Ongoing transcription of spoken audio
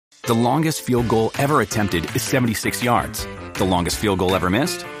The longest field goal ever attempted is 76 yards. The longest field goal ever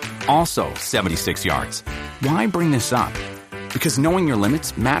missed? Also 76 yards. Why bring this up? Because knowing your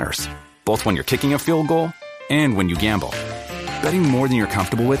limits matters, both when you're kicking a field goal and when you gamble. Betting more than you're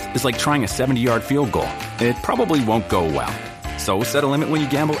comfortable with is like trying a 70-yard field goal. It probably won't go well. So set a limit when you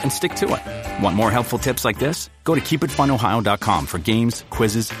gamble and stick to it. Want more helpful tips like this? Go to keepitfunohio.com for games,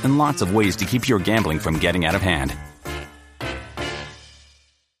 quizzes, and lots of ways to keep your gambling from getting out of hand.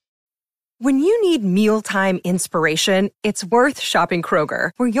 When you need mealtime inspiration, it's worth shopping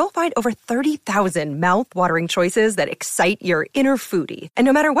Kroger, where you'll find over 30,000 mouth-watering choices that excite your inner foodie. And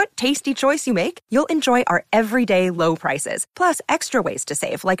no matter what tasty choice you make, you'll enjoy our everyday low prices, plus extra ways to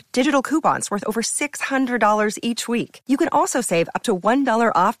save, like digital coupons worth over $600 each week. You can also save up to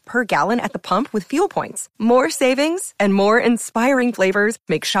 $1 off per gallon at the pump with fuel points. More savings and more inspiring flavors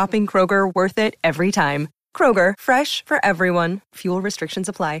make shopping Kroger worth it every time. Kroger, fresh for everyone. Fuel restrictions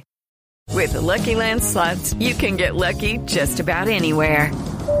apply. With the Lucky Land Slots, you can get lucky just about anywhere.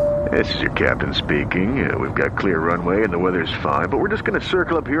 This is your captain speaking. We've got clear runway and the weather's fine, but we're just going to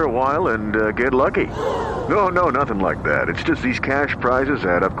circle up here a while and get lucky. No, nothing like that. It's just these cash prizes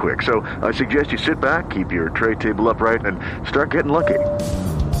add up quick. So I suggest you sit back, keep your tray table upright, and start getting lucky.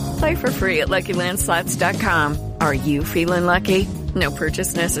 Play for free at LuckyLandSlots.com. Are you feeling lucky? No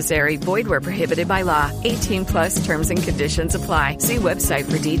purchase necessary. Void where prohibited by law. 18 plus terms and conditions apply. See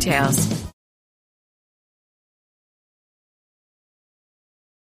website for details.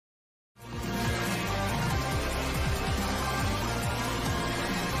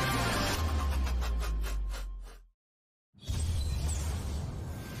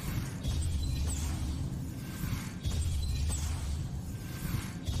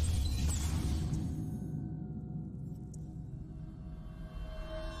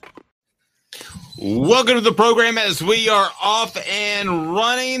 Welcome to the program as we are off and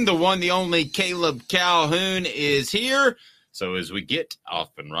running. The one, the only Caleb Calhoun is here. So as we get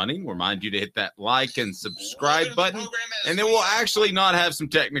off and running, remind you to hit that like and subscribe button, and then we'll actually not have some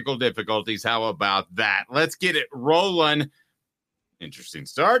technical difficulties. How about that? Let's get it rolling. Interesting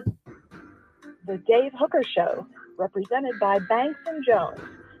start. The Dave Hooker Show, represented by Banks & Jones,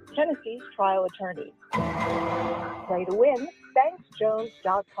 Tennessee's trial attorney. Play to win,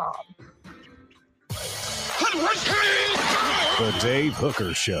 banksjones.com. The Dave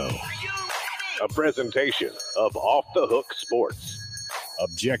Hooker Show. A presentation of Off the Hook Sports.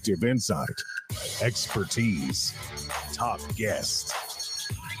 Objective insight, expertise, top guests.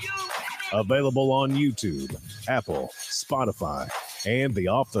 Available on YouTube, Apple, Spotify, and the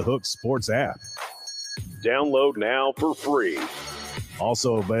Off the Hook Sports app. Download now for free.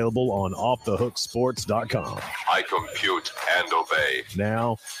 Also available on offthehooksports.com. I compute and obey.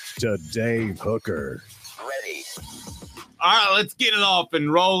 Now to Dave Hooker. Ready. All right, let's get it off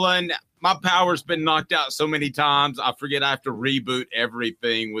and rolling. My power's been knocked out so many times, I forget I have to reboot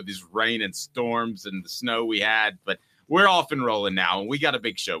everything with these rain and storms and the snow we had. But we're off and rolling now, and we got a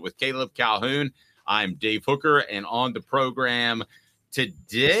big show with Caleb Calhoun. I'm Dave Hooker, and on the program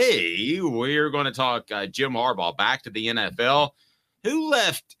today, we're going to talk Jim Harbaugh back to the NFL. Who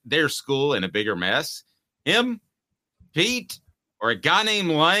left their school in a bigger mess? Him, Pete, or a guy named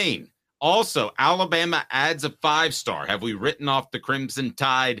Lane? Also, Alabama adds a 5-star. Have we written off the Crimson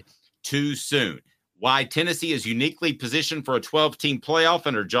Tide too soon? Why Tennessee is uniquely positioned for a 12-team playoff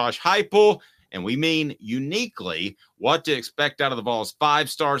under Josh Heupel, and we mean uniquely. What to expect out of the Vols 5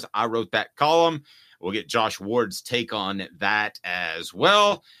 stars. I wrote that column. We'll get Josh Ward's take on that as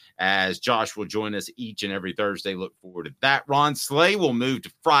well, as Josh will join us each and every Thursday. Look forward to that. Ron Slay will move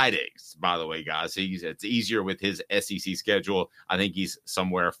to Fridays, by the way, guys. It's easier with his SEC schedule. I think he's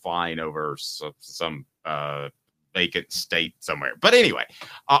somewhere flying over some vacant state somewhere. But anyway,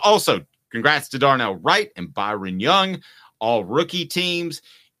 also, congrats to Darnell Wright and Byron Young, all rookie teams.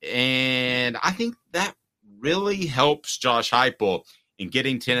 And I think that really helps Josh Heupel in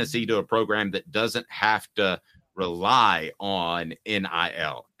getting Tennessee to a program that doesn't have to rely on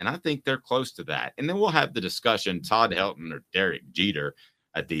NIL. And I think they're close to that. And then we'll have the discussion, Todd Helton or Derek Jeter,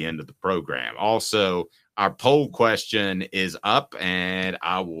 at the end of the program. Also, our poll question is up, and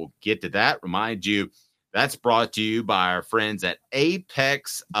I will get to that. Remind you, that's brought to you by our friends at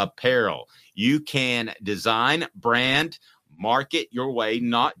Apex Apparel. You can design, brand, market your way,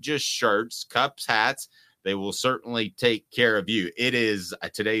 not just shirts, cups, hats. They will certainly take care of you. It is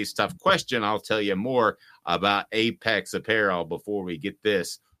today's tough question. I'll tell you more about Apex Apparel before we get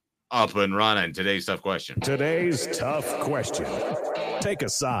this up and running. Today's tough question. Today's tough question. Take a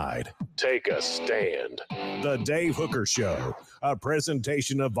side. Take a stand. The Dave Hooker Show, a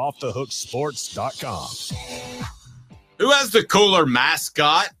presentation of offthehooksports.com. Who has the cooler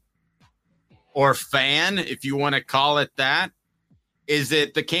mascot? or fan, if you want to call it that? Is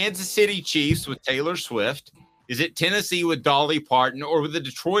it the Kansas City Chiefs with Taylor Swift? Is it Tennessee with Dolly Parton? Or with the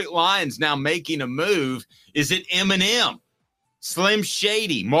Detroit Lions now making a move, is it Eminem, Slim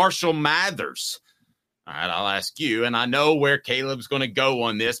Shady, Marshall Mathers? All right, I'll ask you, and I know where Caleb's going to go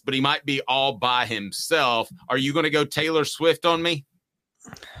on this, but he might be all by himself. Are you going to go Taylor Swift on me?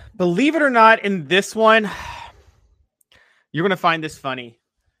 Believe it or not, in this one, you're going to find this funny.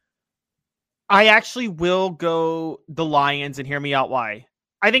 I actually will go the Lions, and hear me out why.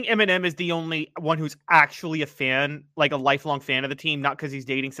 I think Eminem is the only one who's actually a fan, like a lifelong fan of the team, not because he's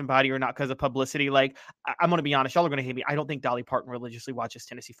dating somebody or not because of publicity. Like, I'm going to be honest, y'all are going to hate me. I don't think Dolly Parton religiously watches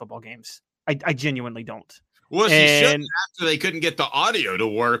Tennessee football games. I genuinely don't. Well, she should after they couldn't get the audio to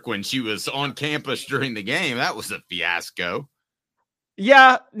work when she was on campus during the game. That was a fiasco.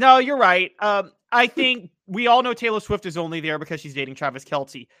 Yeah, no, you're right. I think we all know Taylor Swift is only there because she's dating Travis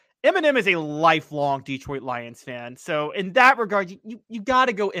Kelce. Eminem is a lifelong Detroit Lions fan. So in that regard, you got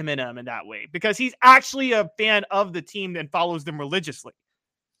to go Eminem in that way because he's actually a fan of the team and follows them religiously.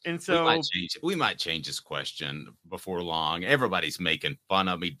 And so we might change this question before long. Everybody's making fun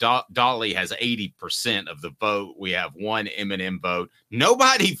of me. Dolly has 80% of the vote. We have one Eminem vote.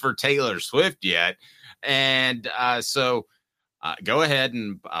 Nobody for Taylor Swift yet. And so go ahead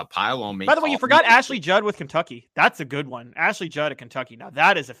and pile on me. By the way, you forgot Ashley Judd with Kentucky. That's a good one. Ashley Judd at Kentucky. Now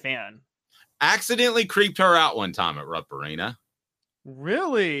that is a fan. Accidentally creeped her out one time at Rupp Arena.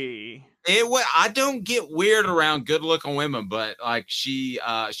 Really? I don't get weird around good looking women, but like she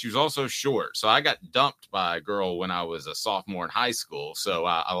was also short. So I got dumped by a girl when I was a sophomore in high school. So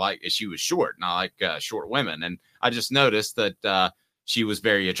she was short and I like short women. And I just noticed that she was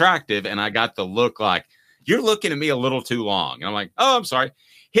very attractive. And I got the look like, you're looking at me a little too long. And I'm like, oh, I'm sorry.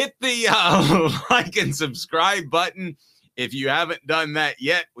 Hit the like and subscribe button. If you haven't done that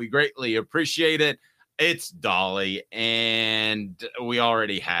yet, we greatly appreciate it. It's Dolly. And we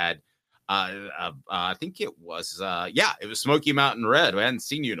already had, I think it was, it was Smoky Mountain Red. We hadn't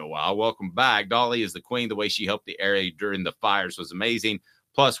seen you in a while. Welcome back. Dolly is the queen. The way she helped the area during the fires was amazing.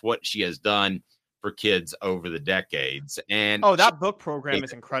 Plus what she has done for kids over the decades. And that book program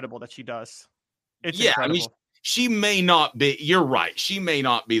is incredible that she does. It's incredible. I mean, she may not be, you're right. She may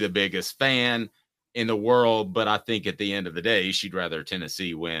not be the biggest fan in the world, but I think at the end of the day, she'd rather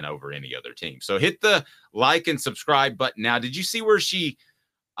Tennessee win over any other team. So hit the like and subscribe button. Now, did you see where she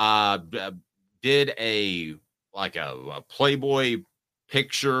did a Playboy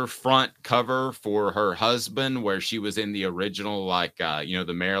picture front cover for her husband where she was in the original,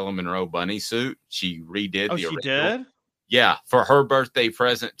 the Marilyn Monroe bunny suit? She redid the original. She did? Yeah, for her birthday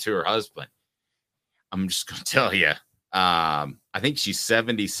present to her husband. I'm just going to tell you, I think she's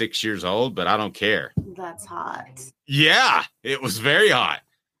 76 years old, but I don't care. That's hot. Yeah, it was very hot.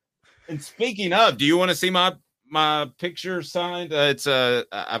 And speaking of, do you want to see my picture signed?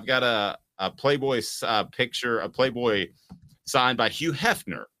 I've got a Playboy picture, a Playboy signed by Hugh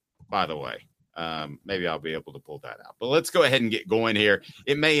Hefner, by the way. Maybe I'll be able to pull that out. But let's go ahead and get going here.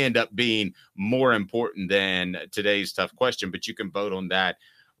 It may end up being more important than today's tough question, but you can vote on that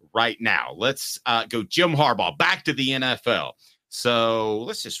right now. Let's go Jim Harbaugh back to the NFL. So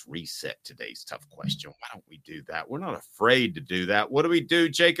let's just reset today's tough question. Why don't we do that? We're not afraid to do that. What do we do,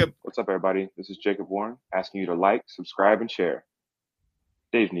 Jacob? What's up, everybody? This is Jacob Warren asking you to like, subscribe, and share.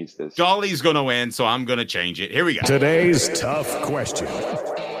 Dave needs this. Dolly's going to win, so I'm going to change it. Here we go. Today's tough question.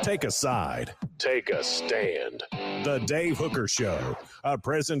 Take a side. Take a stand. The Dave Hooker Show, a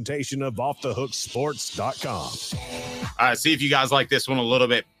presentation of offthehooksports.com. All right, see if you guys like this one a little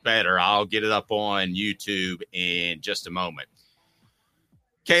bit better. I'll get it up on YouTube in just a moment.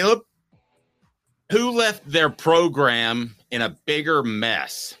 Caleb, who left their program in a bigger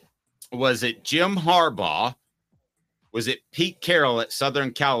mess? Was it Jim Harbaugh? Was it Pete Carroll at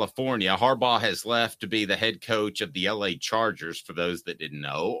Southern California? Harbaugh has left to be the head coach of the LA Chargers, for those that didn't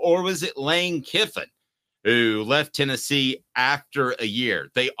know. Or was it Lane Kiffin, who left Tennessee after a year?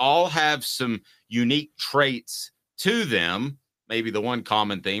 They all have some unique traits to them. Maybe the one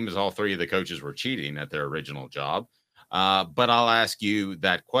common theme is all three of the coaches were cheating at their original job. But I'll ask you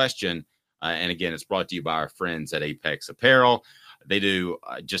that question. And again, it's brought to you by our friends at Apex Apparel. They do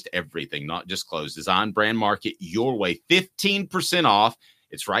just everything, not just clothes. Design, brand, market your way. 15% off.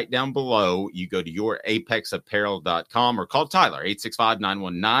 It's right down below. You go to yourapexapparel.com or call Tyler,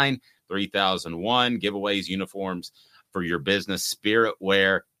 865-919-3001. Giveaways, uniforms for your business, spirit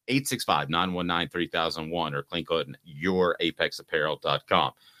wear, 865-919-3001 or click on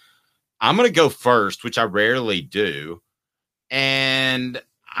yourapexapparel.com. I'm going to go first, which I rarely do. And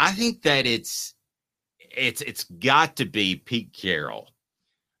I think that it's got to be Pete Carroll.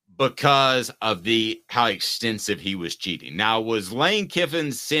 because of how extensive he was cheating. Now, was Lane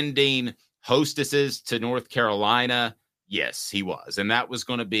Kiffin sending hostesses to North Carolina? Yes, he was. And that was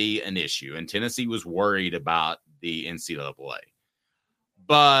going to be an issue. And Tennessee was worried about the NCAA.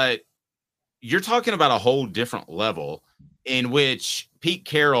 But you're talking about a whole different level in which Pete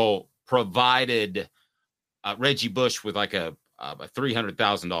Carroll provided Reggie Bush with like a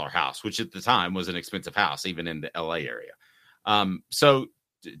 $300,000 house, which at the time was an expensive house, even in the LA area. So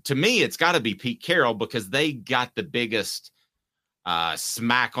to me, it's got to be Pete Carroll because they got the biggest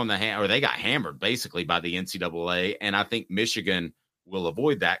smack on the hand, or they got hammered basically by the NCAA. And I think Michigan will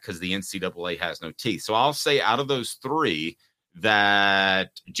avoid that because the NCAA has no teeth. So I'll say out of those three that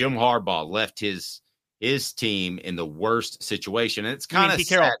Jim Harbaugh left his team in the worst situation. And it's kind of Pete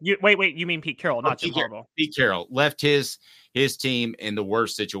Carroll. Wait, you mean Pete Carroll, not Jim Harbaugh. Pete Carroll left his team in the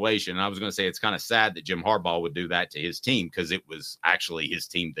worst situation. And I was going to say it's kind of sad that Jim Harbaugh would do that to his team because it was actually his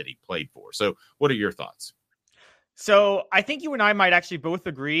team that he played for. So what are your thoughts? So I think you and I might actually both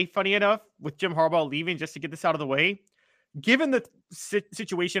agree, funny enough, with Jim Harbaugh leaving, just to get this out of the way. Given the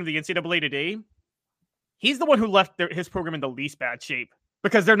situation of the NCAA today, he's the one who left his program in the least bad shape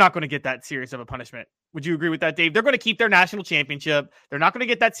because they're not going to get that serious of a punishment. Would you agree with that, Dave? They're going to keep their national championship. They're not going to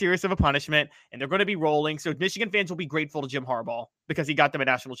get that serious of a punishment, and they're going to be rolling. So Michigan fans will be grateful to Jim Harbaugh because he got them a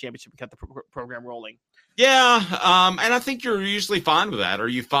national championship and kept the program rolling. Yeah, and I think you're usually fine with that. Are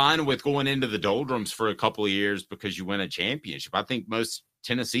you fine with going into the doldrums for a couple of years because you win a championship? I think most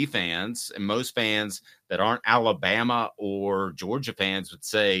Tennessee fans and most fans that aren't Alabama or Georgia fans would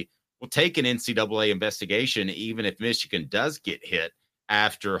say, we'll take an NCAA investigation even if Michigan does get hit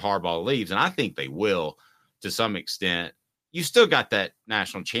after Harbaugh leaves, and I think they will to some extent. You still got that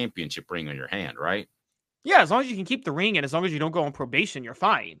national championship ring on your hand, right? Yeah, as long as you can keep the ring and as long as you don't go on probation, you're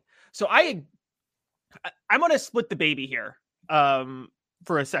fine. So I'm going to split the baby here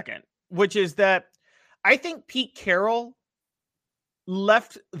for a second, which is that I think Pete Carroll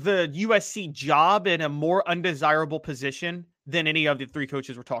left the USC job in a more undesirable position than any of the three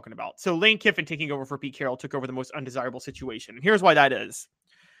coaches we're talking about. So Lane Kiffin taking over for Pete Carroll took over the most undesirable situation. And here's why that is.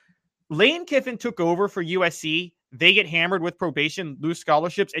 Lane Kiffin took over for USC. They get hammered with probation, lose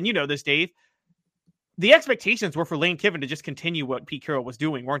scholarships. And you know this, Dave. The expectations were for Lane Kiffin to just continue what Pete Carroll was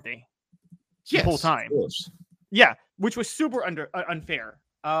doing, weren't they? Yes, the whole time. Yeah, which was super unfair.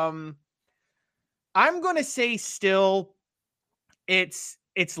 I'm going to say still it's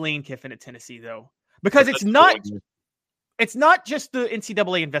Lane Kiffin at Tennessee, though, because it's not just the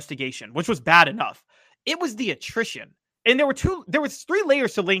NCAA investigation, which was bad enough. It was the attrition. And there was three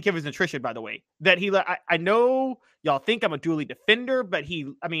layers to Lane Kiffin's attrition, by the way, that I know y'all think I'm a Dooley defender, but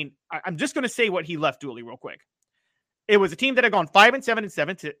I'm just going to say what he left Dooley real quick. It was a team that had gone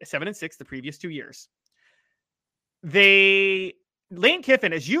 5-7 to 7-6 the previous 2 years. Lane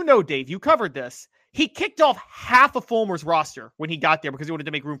Kiffin, as you know, Dave, you covered this. He kicked off half of Fulmer's roster when he got there because he wanted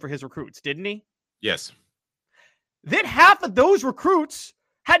to make room for his recruits, didn't he? Yes. Then half of those recruits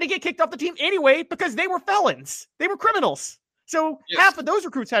had to get kicked off the team anyway because they were felons. They were criminals. So half of those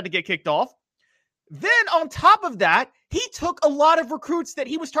recruits had to get kicked off. Then on top of that, he took a lot of recruits that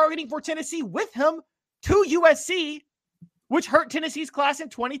he was targeting for Tennessee with him to USC, which hurt Tennessee's class in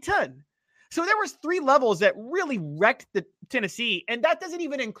 2010. So there was three levels that really wrecked the Tennessee, and that doesn't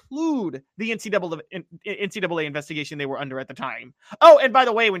even include the NCAA investigation they were under at the time. Oh, and by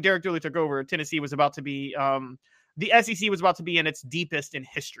the way, when Derek Dooley took over, Tennessee was about to be the SEC was about to be in its deepest in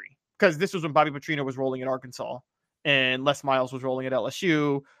history because this was when Bobby Petrino was rolling at Arkansas and Les Miles was rolling at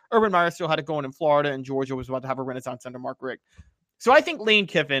LSU. Urban Meyer still had it going in Florida, and Georgia was about to have a renaissance under Mark Richt. So I think Lane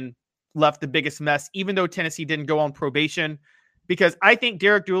Kiffin left the biggest mess, even though Tennessee didn't go on probation, because I think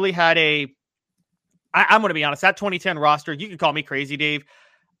Derek Dooley had I'm going to be honest, that 2010 roster, you can call me crazy, Dave.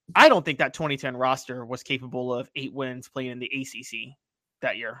 I don't think that 2010 roster was capable of 8 wins playing in the ACC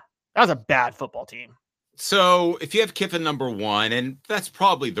that year. That was a bad football team. So if you have Kiffin number one, and that's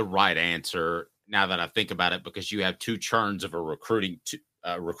probably the right answer now that I think about it, because you have two churns of a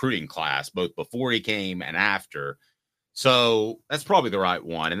recruiting class, both before he came and after. So that's probably the right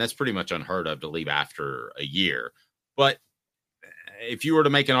one. And that's pretty much unheard of to leave after a year. But if you were to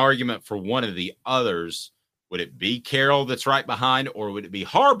make an argument for one of the others, would it be Carroll that's right behind, or would it be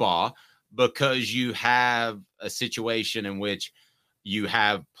Harbaugh? Because you have a situation in which you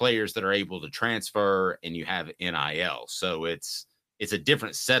have players that are able to transfer and you have NIL. So it's a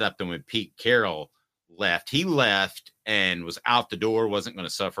different setup than when Pete Carroll left. He left and was out the door, wasn't going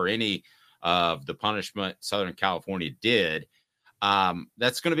to suffer any of the punishment Southern California did.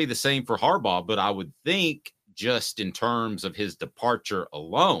 That's going to be the same for Harbaugh, but I would think just in terms of his departure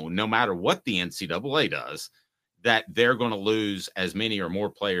alone, no matter what the NCAA does, that they're going to lose as many or more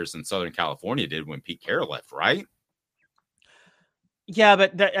players than Southern California did when Pete Carroll left, right? Yeah,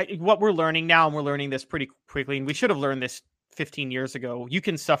 but what we're learning now, and we're learning this pretty quickly, and we should have learned this 15 years ago. You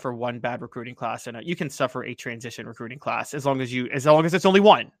can suffer one bad recruiting class, and you can suffer a transition recruiting class as long as it's only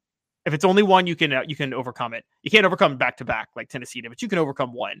one. If it's only one, you can overcome it. You can't overcome back to back like Tennessee did, but you can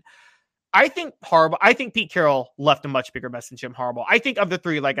overcome one. I think Pete Carroll left a much bigger mess than Jim Harbaugh. I think of the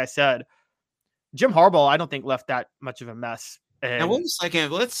three, like I said, Jim Harbaugh, I don't think left that much of a mess. And now, wait a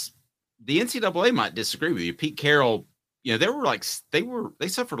second. The NCAA might disagree with you. Pete Carroll, they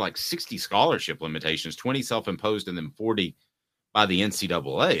suffered like 60 scholarship limitations, 20 self-imposed, and then 40 by the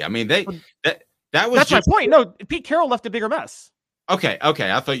NCAA. I mean, that's my point. No, Pete Carroll left a bigger mess. Okay.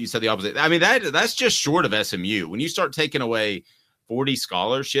 I thought you said the opposite. I mean, that's just short of SMU. When you start taking away 40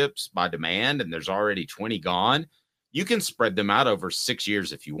 scholarships by demand and there's already 20 gone, you can spread them out over 6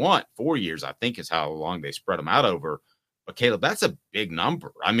 years if you want. 4 years, I think, is how long they spread them out over. But Caleb, that's a big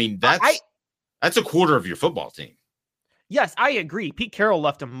number. I mean, that's a quarter of your football team. Yes, I agree. Pete Carroll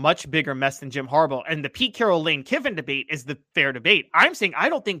left a much bigger mess than Jim Harbaugh, and the Pete Carroll-Lane Kiffin debate is the fair debate. I'm saying I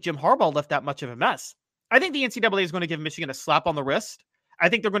don't think Jim Harbaugh left that much of a mess. I think the NCAA is going to give Michigan a slap on the wrist. I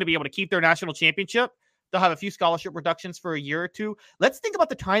think they're going to be able to keep their national championship. They'll have a few scholarship reductions for a year or two. Let's think about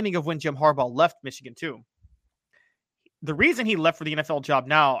the timing of when Jim Harbaugh left Michigan, too. The reason he left for the NFL job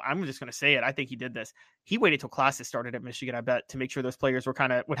now, I'm just going to say it. I think he did this. He waited till classes started at Michigan, I bet, to make sure those players would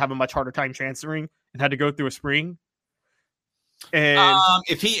have a much harder time transferring and had to go through a spring. And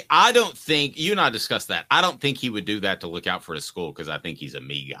I don't think you and I discussed that. I don't think he would do that to look out for his school because I think he's a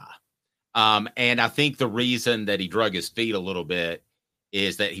me guy. And I think the reason that he drug his feet a little bit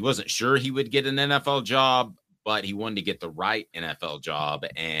is that he wasn't sure he would get an NFL job, but he wanted to get the right NFL job.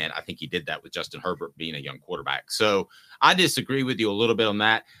 And I think he did that with Justin Herbert being a young quarterback. So I disagree with you a little bit on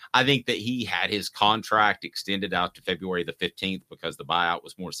that. I think that he had his contract extended out to February the 15th because the buyout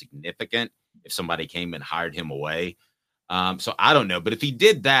was more significant if somebody came and hired him away. So I don't know, but if he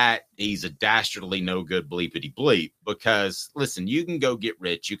did that, he's a dastardly no good bleepity bleep because listen, you can go get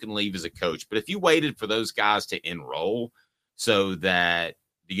rich, you can leave as a coach, but if you waited for those guys to enroll so that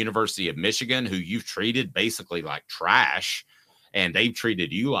the University of Michigan, who you've treated basically like trash and they've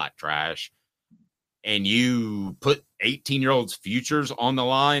treated you like trash, and you put 18-year-olds' futures on the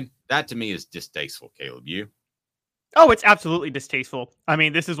line, that to me is distasteful, Caleb. You? Oh, it's absolutely distasteful. I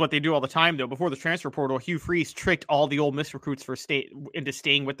mean, this is what they do all the time, though. Before the transfer portal, Hugh Freeze tricked all the Ole Miss recruits into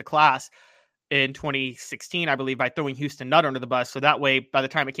staying with the class in 2016, I believe, by throwing Houston Nutt under the bus. So that way, by the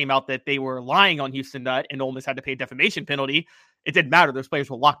time it came out that they were lying on Houston Nutt and Ole Miss had to pay a defamation penalty, it didn't matter. Those players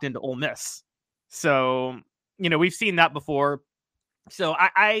were locked into Ole Miss. So, we've seen that before. So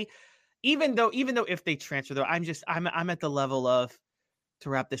I even though if they transfer, though, I'm at the level of, to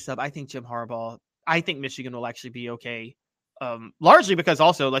wrap this up, I think Jim Harbaugh, I think Michigan will actually be okay. Largely because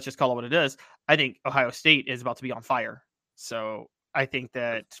also, let's just call it what it is. I think Ohio State is about to be on fire. So I think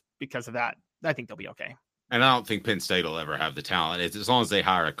that because of that, I think they'll be okay. And I don't think Penn State will ever have the talent. As long as they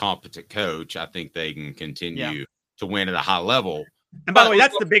hire a competent coach, I think they can continue to win at a high level. And by the way,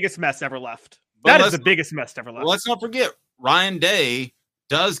 that's the biggest mess ever left. That is the biggest mess ever left. Let's not forget, Ryan Day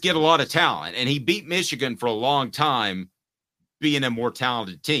does get a lot of talent, and he beat Michigan for a long time, being a more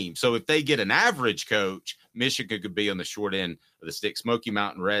talented team. So if they get an average coach, Michigan could be on the short end of the stick. Smoky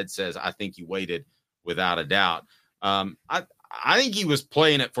Mountain Red says, I think he waited without a doubt. I think he was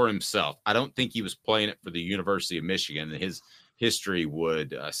playing it for himself. I don't think he was playing it for the University of Michigan. His history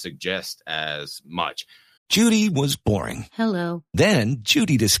would suggest as much. Judy was boring. Hello. Then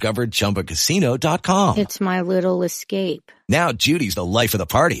Judy discovered ChumbaCasino.com. It's my little escape. Now Judy's the life of the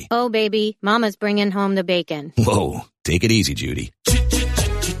party. Oh, baby, mama's bringing home the bacon. Whoa, take it easy, Judy.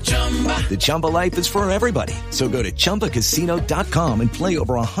 The Chumba life is for everybody. So go to ChumbaCasino.com and play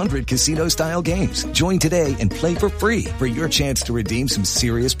over 100 casino-style games. Join today and play for free for your chance to redeem some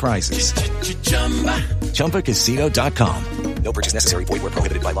serious prizes. ChumbaCasino.com. No purchase necessary. Void where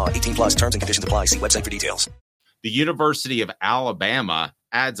prohibited by law. 18 plus terms and conditions apply. See website for details. The University of Alabama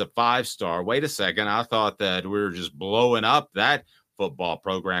adds a 5-star. Wait a second. I thought that we were just blowing up that football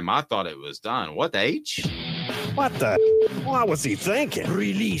program. I thought it was done. What the H? What the? What was he thinking?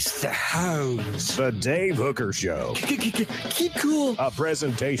 Release the hounds. The Dave Hooker Show. Keep cool. A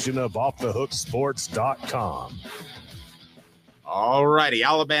presentation of OffTheHookSports.com. All righty.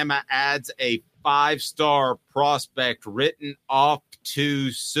 Alabama adds a 5-star prospect. Written off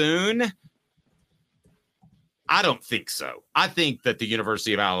too soon? I don't think so. I think that the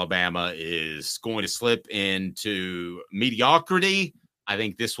University of Alabama is going to slip into mediocrity I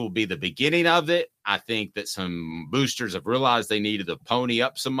think this will be the beginning of it. I think that some boosters have realized they needed to pony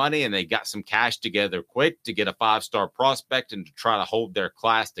up some money, and they got some cash together quick to get a 5-star prospect and to try to hold their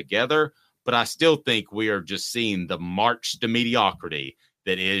class together. But I still think we are just seeing the march to mediocrity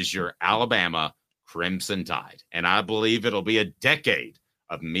that is your Alabama Crimson Tide. And I believe it'll be a decade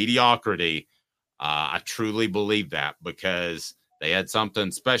of mediocrity. I truly believe that, because they had something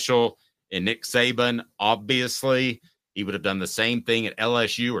special in Nick Saban. Obviously, he would have done the same thing at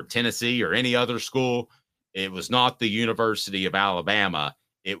LSU or Tennessee or any other school. It was not the University of Alabama.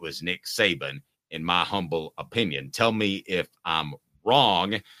 It was Nick Saban, in my humble opinion. Tell me if I'm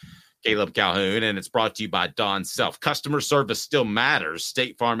wrong, Caleb Calhoun, and it's brought to you by Don Self. Customer service still matters.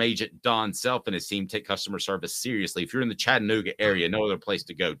 State Farm agent Don Self and his team take customer service seriously. If you're in the Chattanooga area, no other place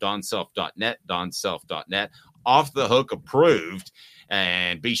to go. DonSelf.net, DonSelf.net. Off the Hook approved.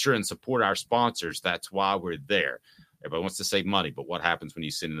 And be sure and support our sponsors. That's why we're there. Everybody wants to save money, but what happens when you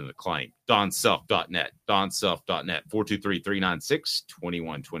send in a claim? DonSelf.net, DonSelf.net,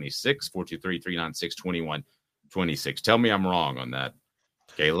 423-396-2126, 423-396-2126. Tell me I'm wrong on that,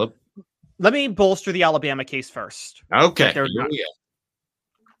 Caleb. Let me bolster the Alabama case first. Okay.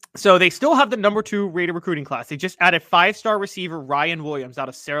 So they still have the number 2 rated recruiting class. They just added 5-star receiver Ryan Williams out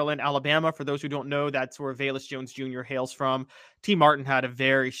of Saraland, Alabama. For those who don't know, that's where Velus Jones Jr. hails from. T. Martin had a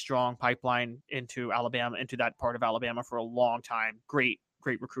very strong pipeline into Alabama, into that part of Alabama for a long time. Great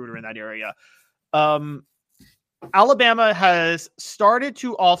recruiter in that area. Alabama has started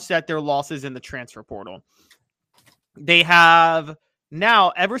to offset their losses in the transfer portal. They have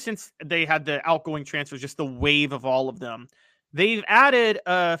now, ever since they had the outgoing transfers, just the wave of all of them, they've added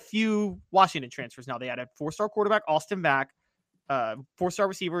a few Washington transfers. Now they added 4-star quarterback Austin Mack, 4-star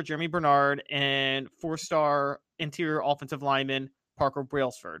receiver Jeremy Bernard, and 4-star interior offensive lineman Parker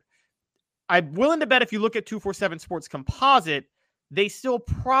Brailsford. I'm willing to bet if you look at 247 Sports Composite, they still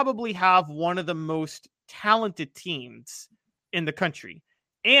probably have one of the most talented teams in the country.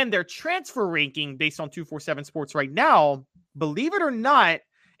 And their transfer ranking based on 247 Sports right now, believe it or not,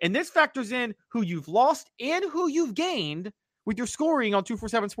 and this factors in who you've lost and who you've gained with your scoring on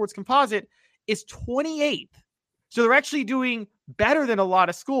 247 Sports Composite, is 28th. So they're actually doing better than a lot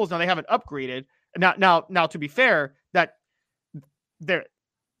of schools. Now they haven't upgraded. Now, to be fair, that's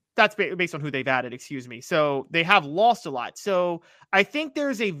based on who they've added, excuse me. So they have lost a lot. So I think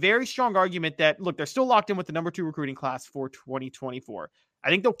there's a very strong argument that, look, they're still locked in with the number 2 recruiting class for 2024. I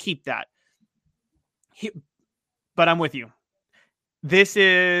think they'll keep that. But I'm with you. This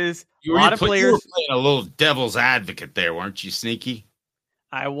is a lot of players. You were playing a little devil's advocate there, weren't you, Sneaky?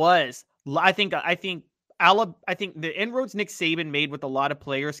 I was. I think the inroads Nick Saban made with a lot of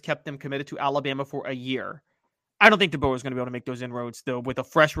players kept them committed to Alabama for a year. I don't think DeBoer is going to be able to make those inroads, though, with a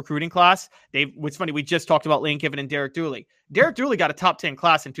fresh recruiting class. What's funny, we just talked about Lane Kiffin and Derek Dooley. Derek Dooley got a top 10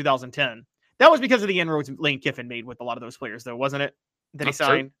 class in 2010. That was because of the inroads Lane Kiffin made with a lot of those players, though, wasn't it? That he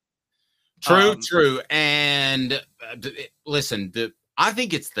signed. True. And listen, I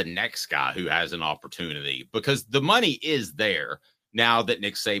think it's the next guy who has an opportunity, because the money is there now that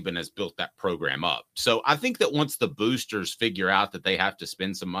Nick Saban has built that program up. So I think that once the boosters figure out that they have to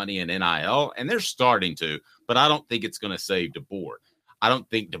spend some money in NIL, and they're starting to, but I don't think it's going to save DeBoer. I don't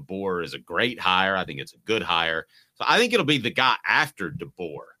think DeBoer is a great hire. I think it's a good hire. So I think it'll be the guy after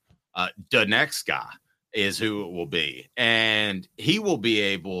DeBoer. The next guy is who it will be. And he will be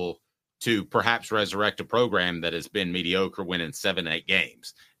able to perhaps resurrect a program that has been mediocre, winning 7-8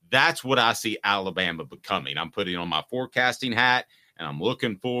 games. That's what I see Alabama becoming. I'm putting on my forecasting hat, and I'm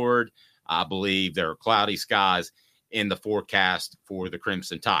looking forward. I believe there are cloudy skies in the forecast for the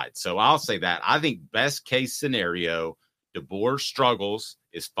Crimson Tide. So I'll say that. I think best case scenario, DeBoer struggles,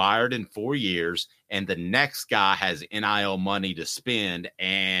 is fired in 4 years, and the next guy has NIL money to spend,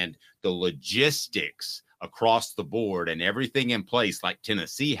 and the logistics across the board and everything in place like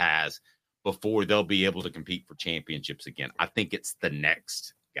Tennessee has before they'll be able to compete for championships again. I think it's the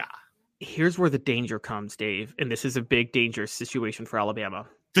next guy. Here's where the danger comes, Dave, and this is a big dangerous situation for Alabama.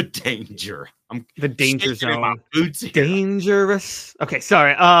 The danger. The danger zone. My boots here. Dangerous. Okay,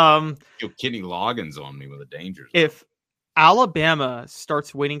 sorry. Kenny Loggins on me with a danger zone. If Alabama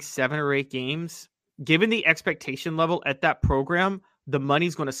starts winning 7 or 8 games, given the expectation level at that program, the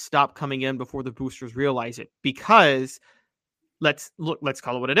money's going to stop coming in before the boosters realize it. Because let's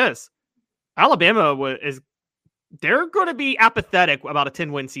call it what it is. Alabama they're going to be apathetic about a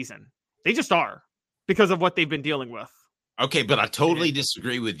 10-win season. They just are, because of what they've been dealing with. Okay, but I totally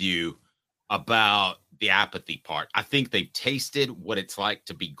disagree with you about the apathy part. I think they've tasted what it's like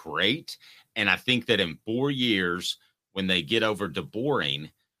to be great. And I think that in 4 years, when they get over DeBoering,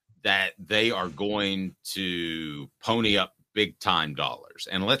 that they are going to pony up big time dollars.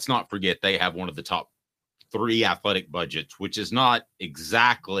 And let's not forget they have one of the top 3 athletic budgets, which is not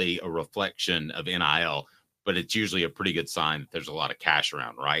exactly a reflection of NIL, but it's usually a pretty good sign that there's a lot of cash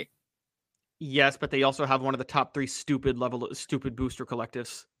around, right? Yes, but they also have one of the top 3 stupid booster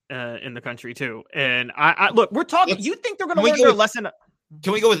collectives in the country too. And I look, we're talking. You think they're going to learn their lesson?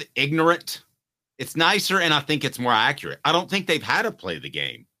 Can we go with ignorant? It's nicer, and I think it's more accurate. I don't think they've had to play the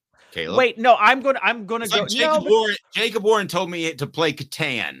game. Caleb. Wait, no, I'm going to go. Jacob Warren told me to play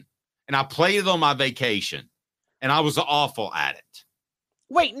Catan, and I played it on my vacation, and I was awful at it.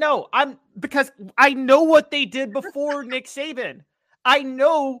 Wait, no, because I know what they did before Nick Saban. I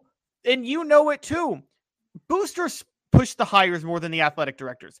know, and you know it too. Boosters push the hires more than the athletic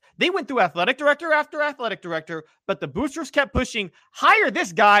directors. They went through athletic director after athletic director, but the boosters kept pushing, hire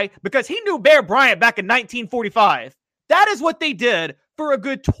this guy because he knew Bear Bryant back in 1945. That is what they did for a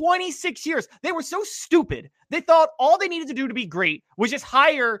good 26 years. They were so stupid. They thought all they needed to do to be great was just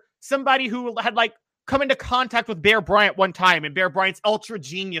hire somebody who had come into contact with Bear Bryant one time, and Bear Bryant's ultra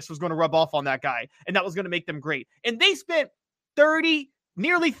genius was going to rub off on that guy, and that was going to make them great. And they spent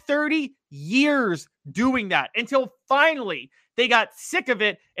nearly 30 years doing that until finally they got sick of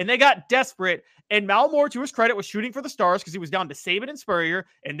it and they got desperate. And Mal Moore, to his credit, was shooting for the stars because he was down to Saban and Spurrier,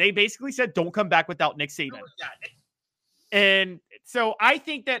 and they basically said, don't come back without Nick Saban. And so I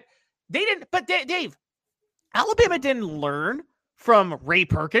think that they didn't, but Dave, Alabama didn't learn from Ray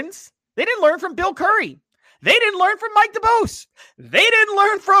Perkins. They didn't learn from Bill Curry. They didn't learn from Mike DeBose. They didn't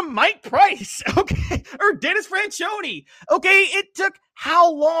learn from Mike Price, okay, or Dennis Franchione. Okay, it took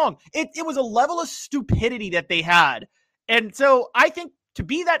how long? It was a level of stupidity that they had. And so I think to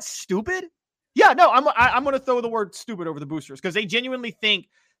be that stupid, yeah, no, I'm going to throw the word stupid over the boosters because they genuinely think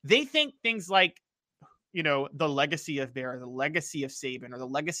things like, the legacy of Bear, the legacy of Saban, or the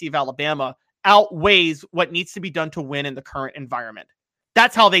legacy of Alabama outweighs what needs to be done to win in the current environment.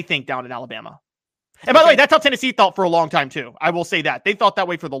 That's how they think down in Alabama. And by the way, that's how Tennessee thought for a long time too. I will say that. They thought that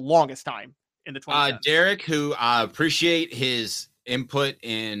way for the longest time in the 2010s. Derek, who I appreciate his input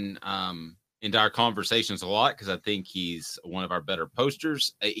into our conversations a lot because I think he's one of our better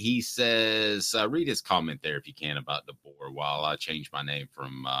posters. He says, read his comment there if you can about DeBoer while I change my name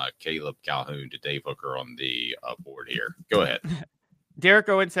from Caleb Calhoun to Dave Hooker on the board here. Go ahead. Derek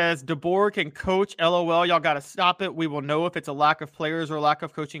Owen says, DeBoer can coach. LOL. Y'all got to stop it. We will know if it's a lack of players or a lack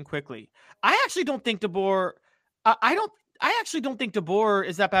of coaching quickly. I actually don't think DeBoer. I actually don't think DeBoer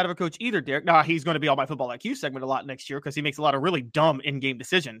is that bad of a coach either, Derek. Now, he's going to be on my Football IQ segment a lot next year because he makes a lot of really dumb in-game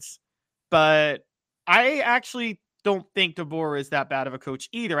decisions. But I actually don't think DeBoer is that bad of a coach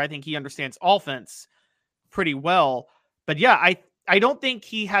either. I think he understands offense pretty well. But yeah, I don't think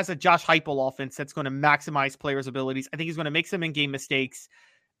he has a Josh Heupel offense that's going to maximize players' abilities. I think he's going to make some in-game mistakes,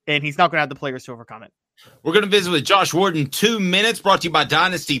 and he's not going to have the players to overcome it. We're going to visit with Josh Ward in 2 minutes, brought to you by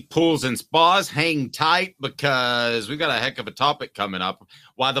Dynasty Pools and Spas. Hang tight because we've got a heck of a topic coming up.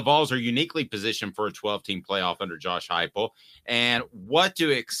 Why the Vols are uniquely positioned for a 12-team playoff under Josh Heupel, and what to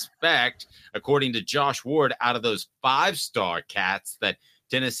expect, according to Josh Ward, out of those 5-star cats that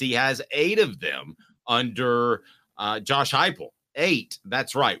Tennessee has 8 of them under Josh Heupel. 8.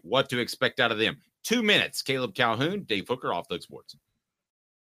 That's right. What to expect out of them. 2 minutes. Caleb Calhoun, Dave Hooker, Off Those Sports.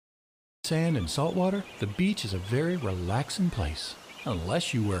 Sand and salt water, the beach is a very relaxing place.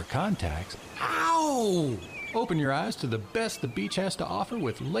 Unless you wear contacts. Ow! Open your eyes to the best the beach has to offer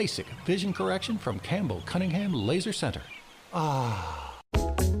with LASIK vision correction from Campbell Cunningham Laser Center.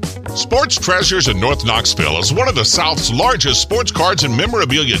 Sports Treasures in North Knoxville is one of the South's largest sports cards and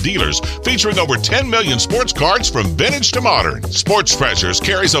memorabilia dealers, featuring over 10 million sports cards from vintage to modern. Sports Treasures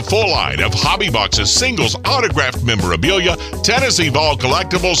carries a full line of hobby boxes, singles, autographed memorabilia, Tennessee Vol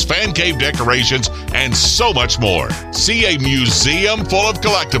collectibles, fan cave decorations, and so much more. See a museum full of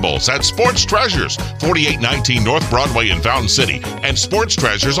collectibles at Sports Treasures, 4819 North Broadway in Fountain City, and Sports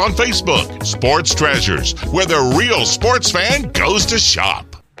Treasures on Facebook. Sports Treasures, where the real sports fan goes to shop.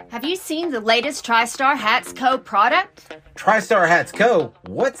 Have you seen the latest TriStar Hats Co. product? TriStar Hats Co.?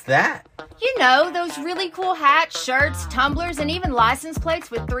 What's that? You know, those really cool hats, shirts, tumblers, and even license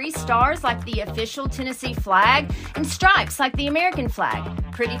plates with 3 stars like the official Tennessee flag and stripes like the American flag.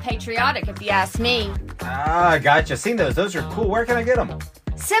 Pretty patriotic if you ask me. Ah, gotcha. Seen those. Those are cool. Where can I get them?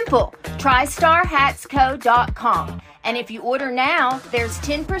 Simple. TriStarHatsCo.com. And if you order now, there's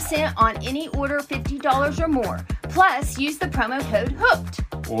 10% on any order $50 or more. Plus, use the promo code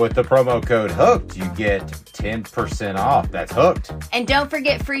HOOKED. With the promo code HOOKED, you get 10% off. That's hooked. And don't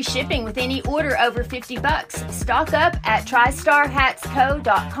forget free shipping with any order over $50. Stock up at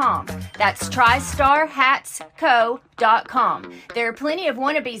TriStarHatsCo.com. That's TriStarHatsCo.com. TristarHatsCo.com. There are plenty of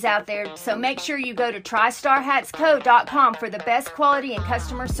wannabes out there, so make sure you go to TristarHatsCo.com for the best quality and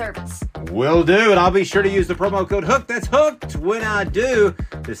customer service. Will do, and I'll be sure to use the promo code HOOK, that's hooked, when I do,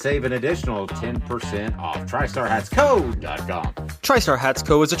 to save an additional 10% off. TristarHatsCo.com. TriStar Hats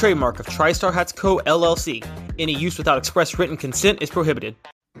Co. is a trademark of TriStar Hats Co. LLC. Any use without express written consent is prohibited.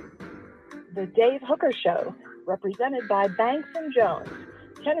 The Dave Hooker Show, represented by Banks and Jones,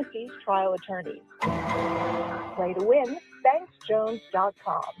 Tennessee's trial attorneys. Play to win,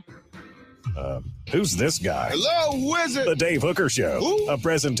 banksjones.com. Who's this guy? Hello, wizard. The Dave Hooker Show, Who? a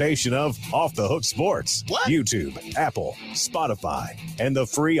presentation of Off the Hook Sports. What? YouTube, Apple, Spotify, and the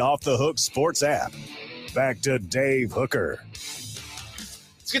free Off the Hook Sports app. Back to Dave Hooker.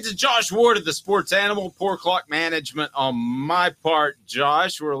 Let's get to Josh Ward of the Sports Animal. Poor clock management on my part,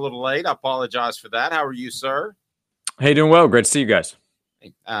 Josh. We're a little late. I apologize for that. How are you, sir? Hey, doing well. Great to see you guys.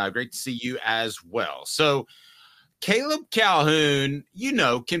 Great to see you as well. So, Caleb Calhoun,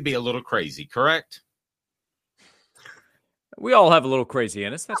 can be a little crazy, correct? We all have a little crazy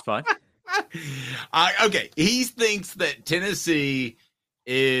in us. That's fine. Okay. He thinks that Tennessee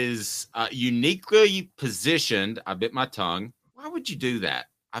is uniquely positioned. I bit my tongue. Why would you do that?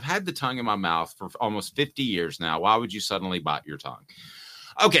 I've had the tongue in my mouth for almost 50 years now. Why would you suddenly bite your tongue?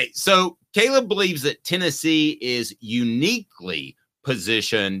 Okay. So Caleb believes that Tennessee is uniquely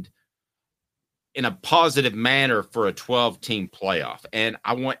positioned in a positive manner for a 12-team playoff. And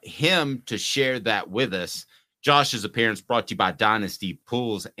I want him to share that with us. Josh's appearance brought to you by Dynasty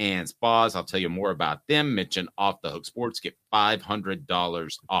Pools and Spas. I'll tell you more about them. Mention Off the Hook Sports. Get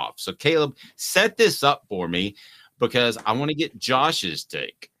 $500 off. So, Caleb, set this up for me because I want to get Josh's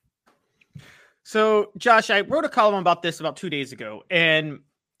take. So, Josh, I wrote a column about this about 2 days ago. And,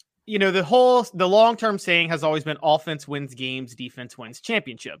 the long-term saying has always been offense wins games, defense wins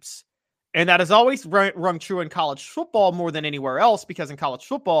championships. And that has always rung true in college football more than anywhere else, because in college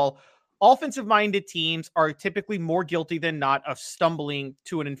football, offensive-minded teams are typically more guilty than not of stumbling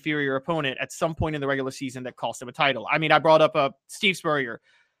to an inferior opponent at some point in the regular season that cost them a title. I mean, I brought up Steve Spurrier.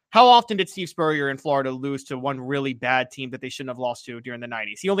 How often did Steve Spurrier in Florida lose to one really bad team that they shouldn't have lost to during the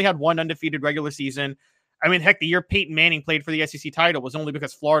 90s? He only had one undefeated regular season. I mean, heck, the year Peyton Manning played for the SEC title was only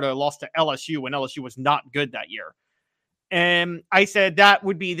because Florida lost to LSU when LSU was not good that year. And I said that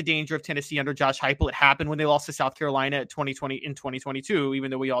would be the danger of Tennessee under Josh Heupel. It happened when they lost to South Carolina in 2022,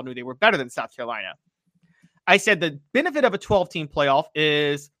 even though we all knew they were better than South Carolina. I said the benefit of a 12-team playoff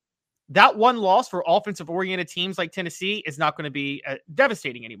is that one loss for offensive-oriented teams like Tennessee is not going to be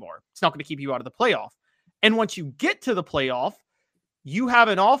devastating anymore. It's not going to keep you out of the playoff. And once you get to the playoff, you have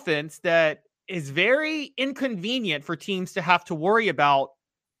an offense that is very inconvenient for teams to have to worry about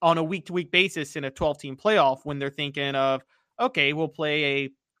on a week-to-week basis in a 12-team playoff when they're thinking of, okay, we'll play a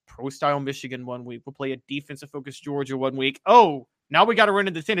pro-style Michigan one week. We'll play a defensive-focused Georgia one week. Oh, now we got to run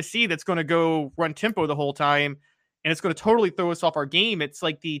into Tennessee that's going to go run tempo the whole time, and it's going to totally throw us off our game. It's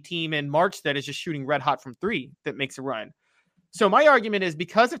like the team in March that is just shooting red hot from three that makes a run. So my argument is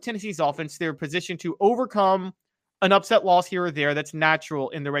because of Tennessee's offense, they're positioned to overcome an upset loss here or there that's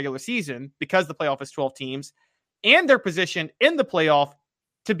natural in the regular season because the playoff is 12 teams, and they're positioned in the playoff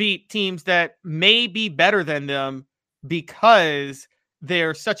to beat teams that may be better than them because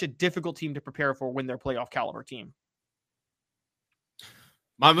they're such a difficult team to prepare for when they're a playoff caliber team.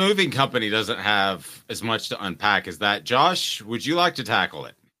 My moving company doesn't have as much to unpack as that. Josh, would you like to tackle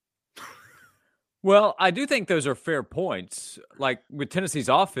it? Well, I do think those are fair points. Like with Tennessee's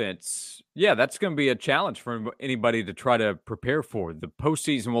offense, yeah, that's going to be a challenge for anybody to try to prepare for. The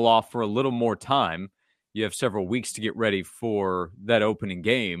postseason will offer a little more time. You have several weeks to get ready for that opening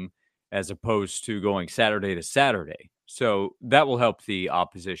game as opposed to going Saturday to Saturday. So that will help the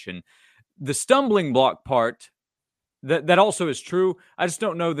opposition. The stumbling block part, that also is true. I just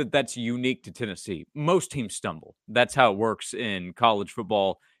don't know that that's unique to Tennessee. Most teams stumble. That's how it works in college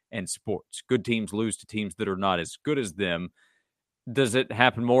football and sports. Good teams lose to teams that are not as good as them. Does it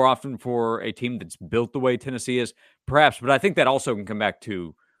happen more often for a team that's built the way Tennessee is? Perhaps, but I think that also can come back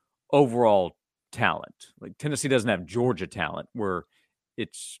to overall talent. Like Tennessee doesn't have Georgia talent where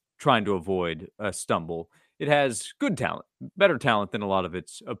it's trying to avoid a stumble. It has good talent, better talent than a lot of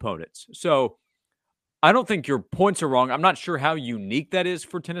its opponents. So I don't think your points are wrong. I'm not sure how unique that is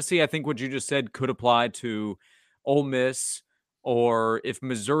for Tennessee. I think what you just said could apply to Ole Miss, or if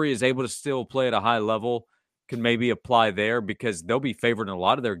Missouri is able to still play at a high level, can maybe apply there because they'll be favored in a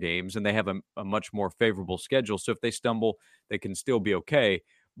lot of their games and they have a much more favorable schedule. So if they stumble, they can still be okay.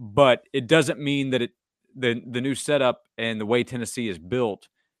 But it doesn't mean that the new setup and the way Tennessee is built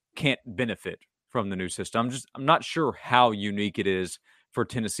can't benefit from the new system. I'm not sure how unique it is for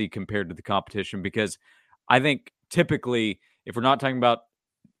Tennessee compared to the competition, because I think typically, if we're not talking about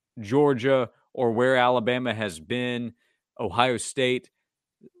Georgia or where Alabama has been, Ohio State,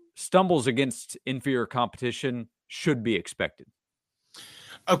 stumbles against inferior competition should be expected.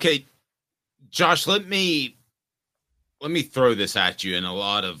 Okay, Josh, let me throw this at you, and a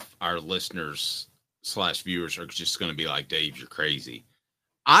lot of our listeners / viewers are just going to be like, Dave, you're crazy.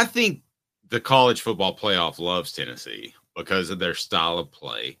 I think the college football playoff loves Tennessee because of their style of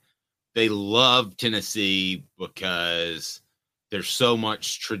play. They love Tennessee because there's so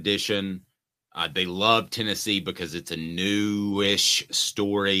much tradition. They love Tennessee because it's a newish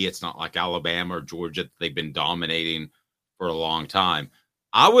story. It's not like Alabama or Georgia. They've been dominating for a long time.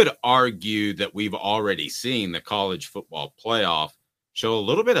 I would argue that we've already seen the college football playoff show a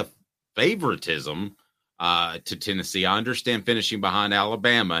little bit of favoritism to Tennessee. I understand finishing behind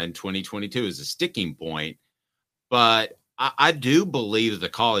Alabama in 2022 is a sticking point, but I do believe that the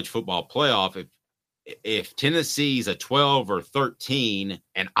college football playoff, if Tennessee's a 12 or 13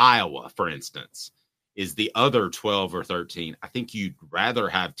 and Iowa, for instance, is the other 12 or 13, I think you'd rather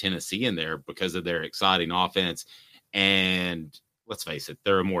have Tennessee in there because of their exciting offense. And let's face it,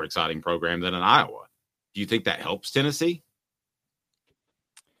 they're a more exciting program than an Iowa. Do you think that helps Tennessee?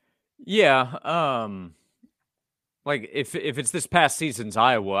 Yeah. Like if it's this past season's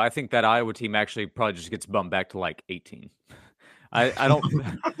Iowa, I think that Iowa team actually probably just gets bumped back to like 18. I know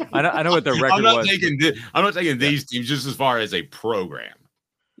what their record was. I'm not taking these teams just as far as a program.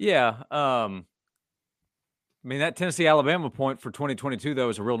 Yeah. I mean, that Tennessee-Alabama point for 2022, though,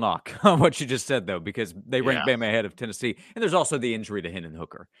 is a real knock on what you just said, though, because they ranked Bama ahead of Tennessee. And there's also the injury to Hendon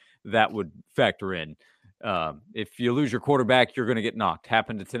Hooker. That would factor in. If you lose your quarterback, you're going to get knocked.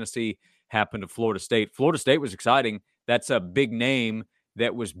 Happened to Tennessee, happened to Florida State. Florida State was exciting. That's a big name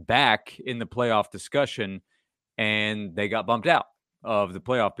that was back in the playoff discussion, and they got bumped out of the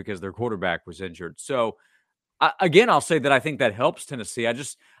playoff because their quarterback was injured. So, again, I'll say that I think that helps Tennessee.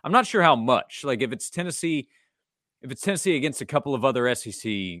 I'm not sure how much. Like, if it's Tennessee against a couple of other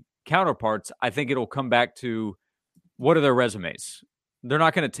SEC counterparts, I think it'll come back to what are their resumes. They're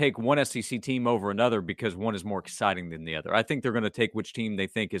not going to take one SEC team over another because one is more exciting than the other. I think they're going to take which team they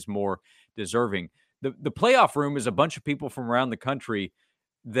think is more deserving. The playoff room is a bunch of people from around the country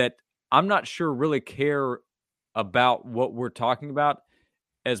that I'm not sure really care about what we're talking about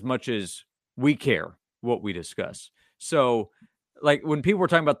as much as we care what we discuss. So, like, when people were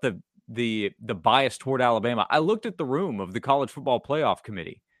talking about the bias toward Alabama, I looked at the room of the college football playoff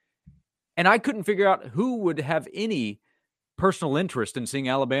committee, and I couldn't figure out who would have any personal interest in seeing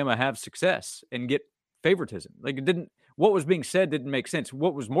Alabama have success and get favoritism. Like, what was being said didn't make sense.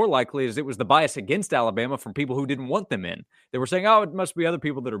 What was more likely is it was the bias against Alabama from people who didn't want them in. They were saying, oh, it must be other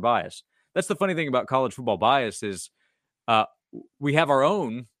people that are biased. That's the funny thing about college football bias is we have our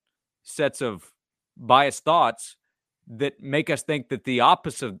own sets of biased thoughts that make us think that the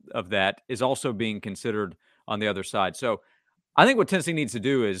opposite of that is also being considered on the other side. So I think what Tennessee needs to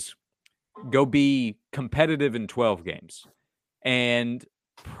do is go be competitive in 12 games and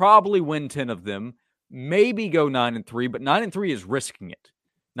probably win 10 of them, maybe go 9-3, but 9-3 is risking it.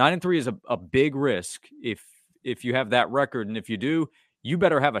 9-3 is a big risk if you have that record. And if you do, you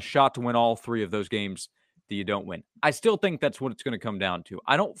better have a shot to win all 3 of those games that you don't win. I still think that's what it's going to come down to.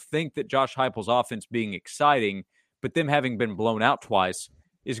 I don't think that Josh Heupel's offense being exciting, but them having been blown out twice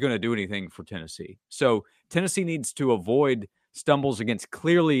is going to do anything for Tennessee. So Tennessee needs to avoid stumbles against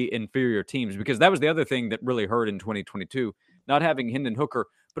clearly inferior teams, because that was the other thing that really hurt in 2022, not having Hendon Hooker,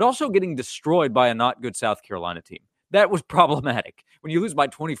 but also getting destroyed by a not good South Carolina team. That was problematic. When you lose by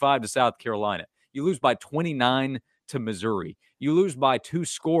 25 to South Carolina, you lose by 29 to Missouri, you lose by 2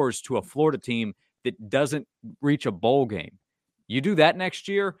 scores to a Florida team that doesn't reach a bowl game. You do that next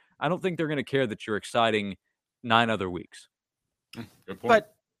year, I don't think they're going to care that you're exciting 9 other weeks. Good point.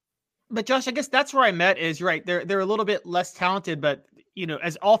 But Josh, I guess that's where I met is you're right. They're a little bit less talented, but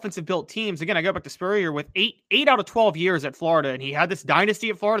as offensive built teams, again, I go back to Spurrier with 8 out of 12 years at Florida, and he had this dynasty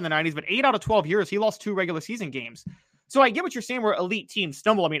at Florida in the 90s, but 8 out of 12 years, he lost 2 regular season games. So I get what you're saying where elite teams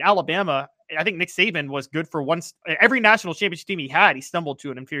stumble. I mean, Alabama, I think Nick Saban was good for once. Every national championship team he had, he stumbled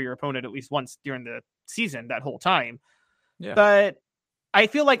to an inferior opponent at least once during the season that whole time. Yeah. But I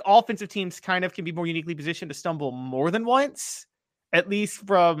feel like offensive teams kind of can be more uniquely positioned to stumble more than once, at least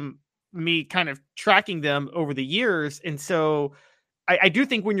from me kind of tracking them over the years. And so I do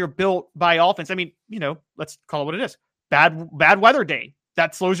think when you're built by offense, I mean, let's call it what it is. Bad weather day.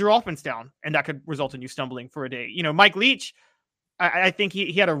 That slows your offense down, and that could result in you stumbling for a day. Mike Leach, I think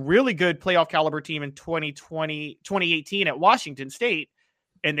he had a really good playoff caliber team in 2018 at Washington State,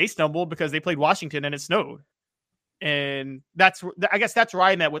 and they stumbled because they played Washington and it snowed. And I guess that's where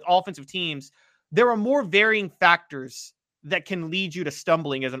I met with offensive teams. there are more varying factors that can lead you to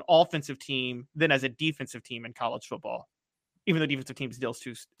stumbling as an offensive team than as a defensive team in college football, even though defensive teams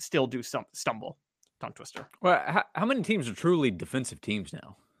still do stumble. Tongue twister. Well, how many teams are truly defensive teams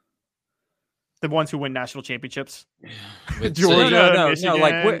now? The ones who win national championships. Georgia,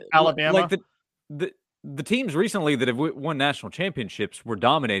 Michigan, Alabama. Like the teams recently that have won national championships were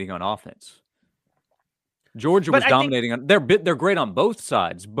dominating on offense. Georgia was dominating on. They're great on both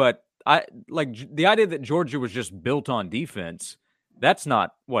sides, but I like the idea that Georgia was just built on defense. That's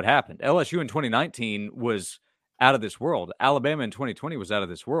not what happened. LSU in 2019 was out of this world. Alabama in 2020 was out of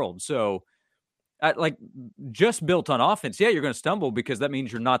this world. So, just built on offense, yeah, you're going to stumble because that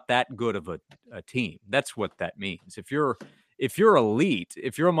means you're not that good of a team. That's what that means. If you're elite,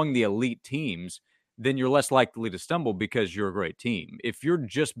 if you're among the elite teams, then you're less likely to stumble because you're a great team. If you're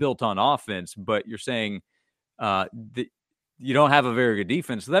just built on offense, but you're saying that you don't have a very good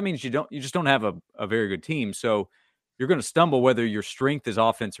defense, so that means you just don't have a very good team. So you're going to stumble whether your strength is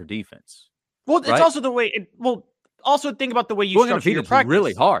offense or defense. Well, it's also the way. Also think about the way you structure your practice.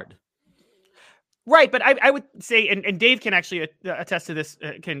 Really hard. Right, but I would say, and Dave can actually attest to this,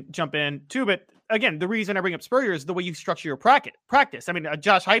 can jump in too, but again, the reason I bring up Spurrier is the way you structure your practice. I mean,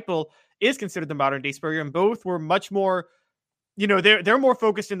 Josh Heupel is considered the modern-day Spurrier, and both were much more, they're more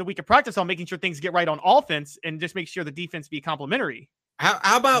focused in the week of practice on making sure things get right on offense and just make sure the defense be complementary.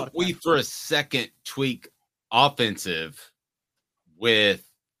 How about we, for a second, tweak offensive with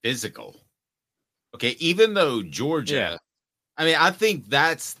physical? Okay, even though Georgia... Yeah. I mean, I think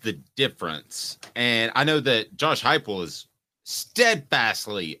that's the difference. And I know that Josh Heupel is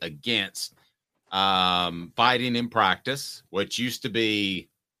steadfastly against fighting in practice, which used to be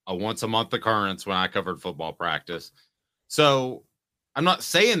a once-a-month occurrence when I covered football practice. So I'm not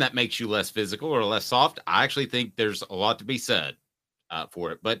saying that makes you less physical or less soft. I actually think there's a lot to be said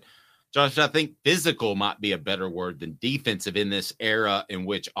for it. But, Josh, I think physical might be a better word than defensive in this era in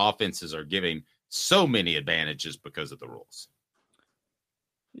which offenses are giving so many advantages because of the rules.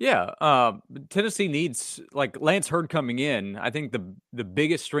 Yeah, Tennessee needs, like Lance Hurd coming in. I think the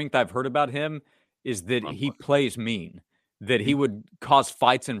biggest strength I've heard about him is that he plays mean, that he would cause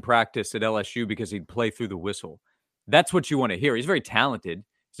fights in practice at LSU because he'd play through the whistle. That's what you want to hear. He's very talented.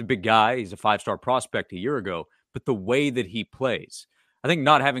 He's a big guy. He's a 5-star prospect a year ago. But the way that he plays, I think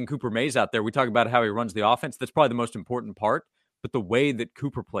not having Cooper Mays out there, we talk about how he runs the offense. That's probably the most important part. But the way that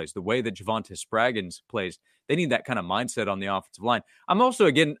Cooper plays, the way that Javonte Spraggins plays, they need that kind of mindset on the offensive line. I'm also,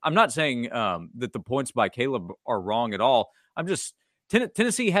 again, I'm not saying that the points by Caleb are wrong at all. I'm just,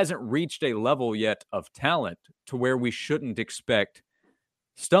 Tennessee hasn't reached a level yet of talent to where we shouldn't expect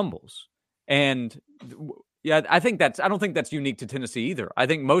stumbles. And yeah, I don't think that's unique to Tennessee either. I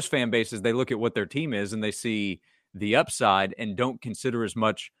think most fan bases, they look at what their team is and they see the upside and don't consider as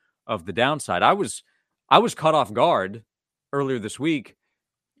much of the downside. I was caught off guard earlier this week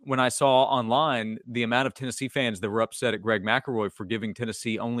when I saw online the amount of Tennessee fans that were upset at Greg McElroy for giving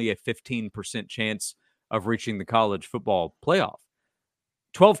Tennessee only a 15% chance of reaching the college football playoff.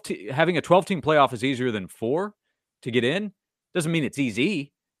 Having a 12-team playoff is easier than 4 to get in. Doesn't mean it's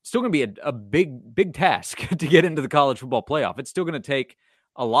easy. It's still going to be a big task to get into the college football playoff. It's still going to take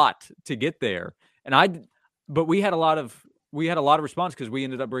a lot to get there. But we had a lot of response because we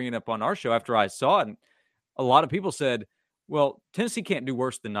ended up bringing it up on our show after I saw it. And a lot of people said, well, Tennessee can't do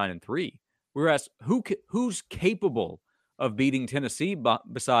worse than 9-3. We were asked, who's capable of beating Tennessee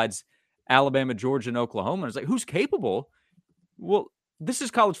besides Alabama, Georgia, and Oklahoma? And it's like, who's capable? Well, this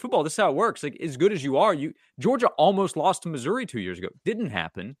is college football. This is how it works. Like, as good as you are, Georgia almost lost to Missouri 2 years ago. Didn't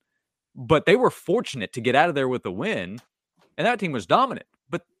happen, but they were fortunate to get out of there with a win, and that team was dominant.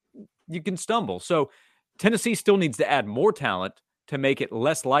 But you can stumble. So Tennessee still needs to add more talent to make it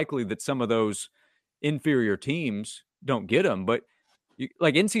less likely that some of those inferior teams don't get them. But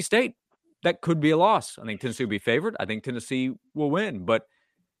like NC State, that could be a loss. I think Tennessee will be favored. I think Tennessee will win. But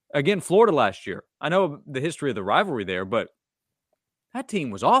again, Florida last year, I know the history of the rivalry there, but that team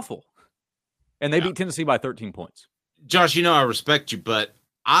was awful. And they beat Tennessee by 13 points. Josh, I respect you, but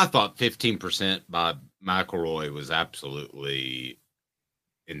I thought 15% by McElroy was absolutely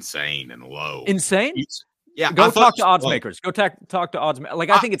insane and low. Insane? Yeah. Go talk to odds makers. Go talk to odds.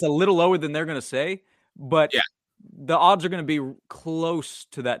 Like, I think it's a little lower than they're going to say, but the odds are going to be close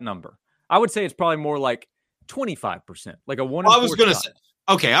to that number. I would say it's probably more like 25%, like a 1 in 4 I was going to say,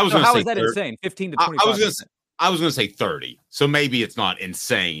 okay. I was going to say, how is that insane? 15 to 25%. I was going to say 30. So maybe it's not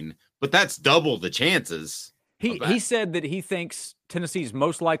insane, but that's double the chances. He said that he thinks Tennessee's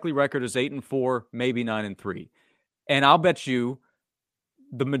most likely record is 8-4, maybe 9-3. And I'll bet you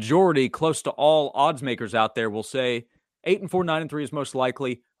the majority, close to all odds makers out there, will say 8-4, 9-3 is most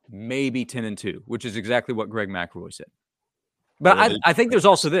likely, maybe 10-2, which is exactly what Greg McElroy said. But I think there's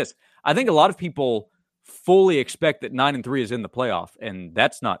also this. I think a lot of people fully expect that 9-3 is in the playoff, and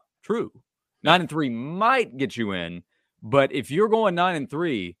that's not true. 9-3 might get you in, but if you're going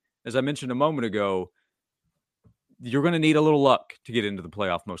 9-3, as I mentioned a moment ago, you're going to need a little luck to get into the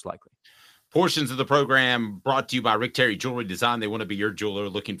playoff, most likely. Portions of the program brought to you by Rick Terry Jewelry Design. They want to be your jeweler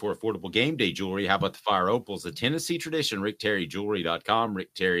looking for affordable game day jewelry. How about the Fire Opals, the Tennessee tradition? RickTerryJewelry.com,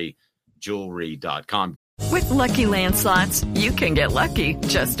 RickTerryJewelry.com. With Lucky Land Slots, you can get lucky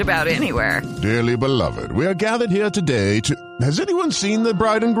just about anywhere. Dearly beloved, we are gathered here today to... Has anyone seen the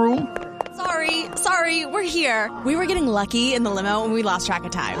bride and groom? Sorry, we're here. We were getting lucky in the limo and we lost track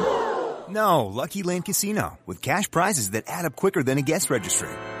of time. No, Lucky Land Casino, with cash prizes that add up quicker than a guest registry.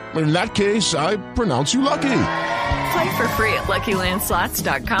 In that case, I pronounce you lucky. Play for free at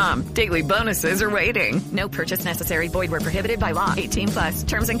LuckyLandSlots.com. Daily bonuses are waiting. No purchase necessary. Void where prohibited by law. 18+.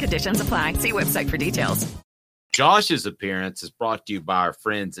 Terms and conditions apply. See website for details. Josh's appearance is brought to you by our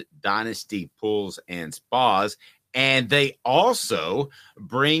friends at Dynasty Pools and Spas. And they also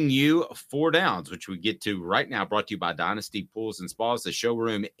bring you 4 Downs, which we get to right now, brought to you by Dynasty Pools and Spas, the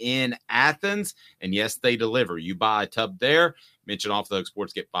showroom in Athens. And yes, they deliver. You buy a tub there, mention Off the Hook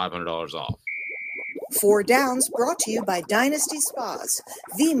Sports, get $500 off. 4 Downs brought to you by Dynasty Spas,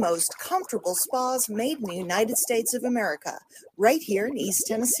 the most comfortable spas made in the United States of America, right here in East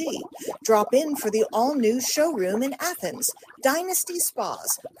Tennessee. Drop in for the all-new showroom in Athens. Dynasty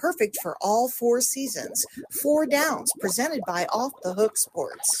Spas, perfect for all 4 seasons. 4 Downs, presented by Off the Hook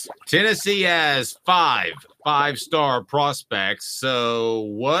Sports. Tennessee has 5 5-star prospects. So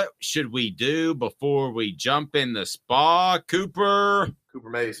what should we do before we jump in the spa, Cooper? Cooper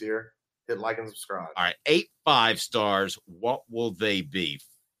Mays here. Hit like and subscribe. All right, 8 5-stars. What will they be?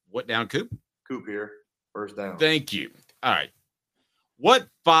 What down, Coop? Coop here. First down. Thank you. All right. What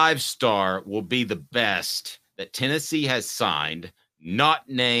 5-star will be the best that Tennessee has signed, not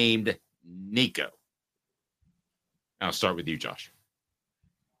named Nico? I'll start with you, Josh.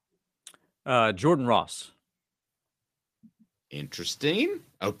 Jordan Ross. Interesting.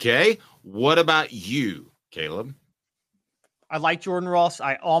 Okay. What about you, Caleb? I like Jordan Ross.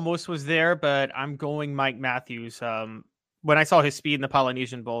 I almost was there, but I'm going Mike Matthews. When I saw his speed in the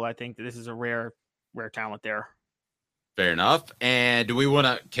Polynesian Bowl, I think that this is a rare talent there. Fair enough. And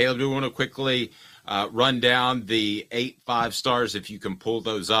Caleb, do we want to quickly run down the 8 5-stars, if you can pull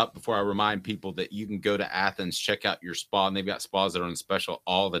those up before I remind people that you can go to Athens, check out your spa, and they've got spas that are on special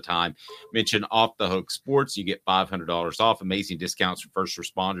all the time. Mention Off the Hook Sports, you get $500 off. Amazing discounts for first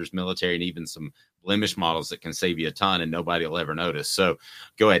responders, military, and even some blemish models that can save you a ton and nobody will ever notice. So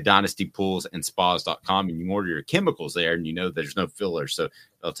go ahead, dynastypoolsandspas.com, and you order your chemicals there, and you know there's no filler, so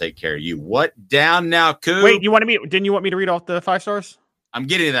they'll take care of you. What down now, Coop? Wait, didn't you want me to read off the 5 stars? I'm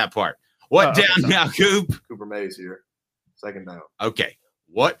getting to that part. What down now, Coop? Cooper Mays here. Second down. Okay.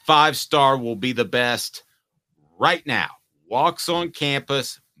 What 5-star will be the best right now? Walks on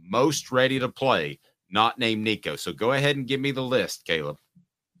campus, most ready to play, not named Nico. So go ahead and give me the list, Caleb.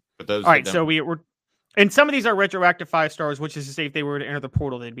 For those. All right. So we're, and some of these are retroactive 5 stars, which is to say if they were to enter the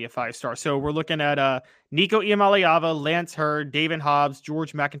portal, they'd be a 5-star. So we're looking at Nico Iamaleava, Lance Hurd, David Hobbs,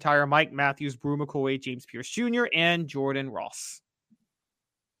 George McIntyre, Mike Matthews, Brew McCoy, James Pierce Jr., and Jordan Ross.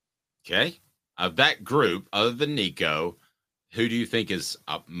 Okay. Of that group, other than Nico, who do you think is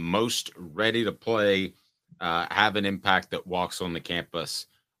most ready to play, have an impact that walks on the campus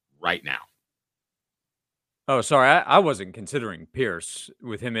right now? Oh, sorry. I wasn't considering Pierce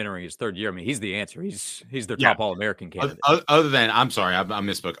with him entering his 3rd year. I mean, he's the answer. He's their top All-American candidate. Other than, I'm sorry, I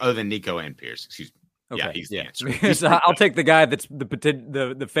misspoke. Other than Nico and Pierce, excuse me. Okay. Yeah, he's the answer. So I'll take the guy that's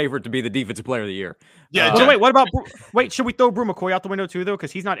the favorite to be the defensive player of the year. Yeah. Should we throw Brew McCoy out the window too, though?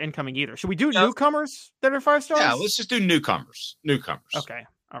 Because he's not incoming either. Should we do newcomers that are 5 stars? Yeah, let's just do newcomers. Okay.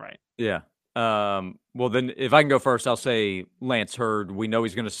 All right. Yeah. Well, then if I can go first, I'll say Lance Hurd. We know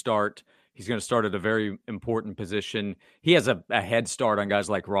he's going to start. He's going to start at a very important position. He has a head start on guys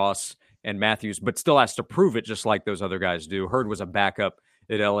like Ross and Matthews, but still has to prove it just like those other guys do. Hurd was a backup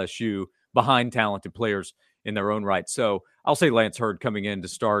at LSU behind talented players in their own right. So I'll say Lance Hurd coming in to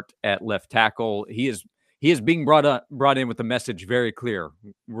start at left tackle. He is being brought in with the message very clear.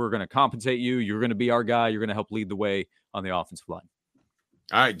 We're going to compensate you. You're going to be our guy. You're going to help lead the way on the offensive line.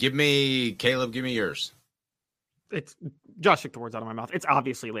 All right. Give me yours. It's Josh took the words out of my mouth. It's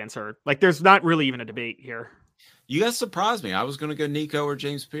obviously Lance Hurd. Like, there's not really even a debate here. You guys surprised me. I was going to go Nico or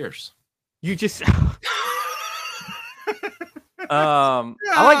James Pierce. You just... I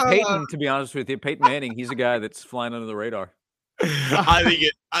like Peyton, to be honest with you. Peyton Manning, he's a guy that's flying under the radar. I think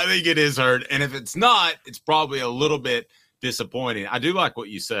it is Hurd. And if it's not, it's probably a little bit disappointing. I do like what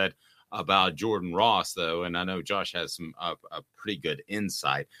you said about Jordan Ross, though, and I know Josh has some a pretty good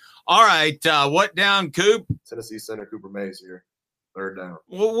insight. All right, what down, Coop? Tennessee center Cooper Mays here. Third down.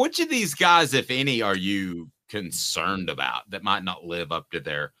 Well, which of these guys, if any, are you concerned about that might not live up to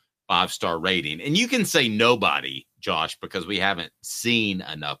their 5-star rating? And you can say nobody, Josh, because we haven't seen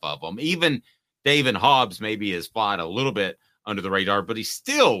enough of them. Even David Hobbs maybe has flied a little bit under the radar, but he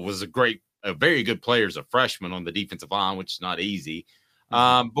still was a very good player as a freshman on the defensive line, which is not easy.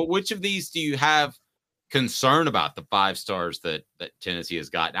 But which of these do you have concern about, the 5 stars that Tennessee has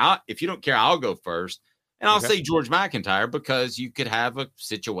got? Now, if you don't care, I'll go first. And I'll say George McIntyre, because you could have a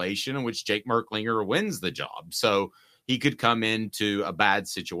situation in which Jake Merklinger wins the job. So he could come into a bad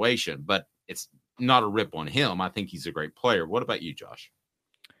situation, but it's not a rip on him. I think he's a great player. What about you, Josh?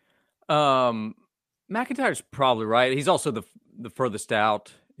 McIntyre's probably right. He's also the furthest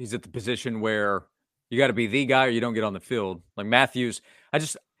out. He's at the position where you got to be the guy or you don't get on the field. Like Matthews,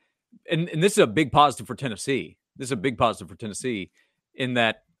 and this is a big positive for Tennessee. This is a big positive for Tennessee in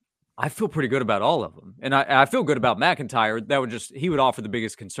that I feel pretty good about all of them. And I feel good about McIntyre. He would offer the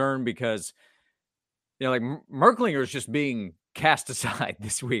biggest concern because, like Merklinger is just being cast aside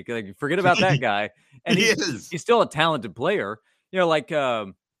this week. Like, forget about that guy. And he's still a talented player.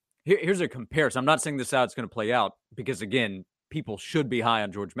 Here's a comparison. I'm not saying this how it's going to play out because, again, people should be high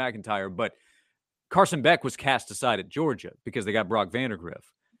on George McIntyre, but Carson Beck was cast aside at Georgia because they got Brock Vandagriff.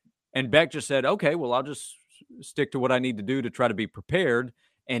 And Beck just said, okay, well, I'll just stick to what I need to do to try to be prepared.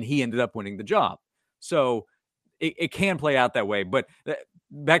 And he ended up winning the job. So it can play out that way. But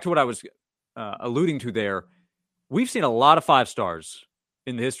back to what I was alluding to there, we've seen a lot of 5 stars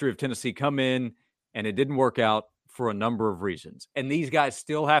in the history of Tennessee come in, and it didn't work out for a number of reasons. And these guys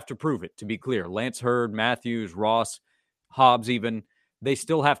still have to prove it, to be clear. Lance Hurd, Matthews, Ross, Hobbs even, they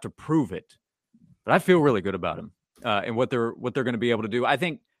still have to prove it. But I feel really good about them and what they're going to be able to do. I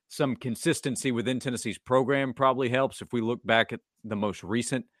think some consistency within Tennessee's program probably helps. If we look back at the most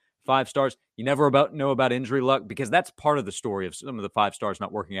recent 5 stars, you never know about injury luck, because that's part of the story of some of the 5 stars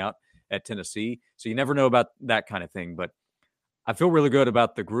not working out at Tennessee. So you never know about that kind of thing. But I feel really good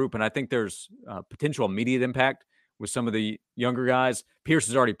about the group, and I think there's potential immediate impact with some of the younger guys. Pierce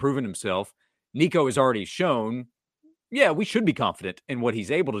has already proven himself. Nico has already shown, we should be confident in what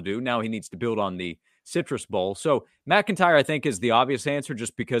he's able to do. Now he needs to build on the Citrus Bowl. So McIntyre, I think, is the obvious answer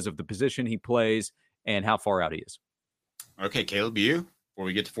just because of the position he plays and how far out he is. Okay, Caleb, you, before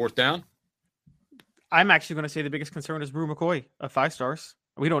we get to 4th down? I'm actually going to say the biggest concern is Brew McCoy of 5 stars.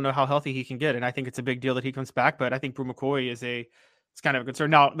 We don't know how healthy he can get, and I think it's a big deal that he comes back, but I think Brew McCoy it's kind of a concern.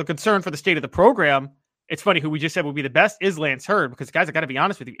 Now, the concern for the state of the program, it's funny, who we just said would be the best is Lance Hurd, because, guys, I got to be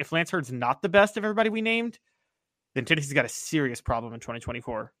honest with you. If Lance Hurd's not the best of everybody we named, then Tennessee's got a serious problem in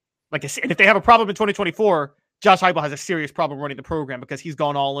 2024. And if they have a problem in 2024, Josh Heupel has a serious problem running the program because he's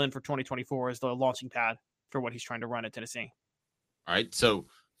gone all in for 2024 as the launching pad for what he's trying to run at Tennessee. All right, so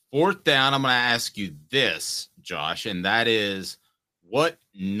 4th down, I'm going to ask you this, Josh, and that is, what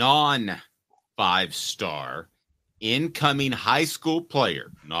non-5-star incoming high school player,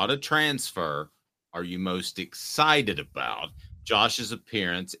 not a transfer, are you most excited about? Josh's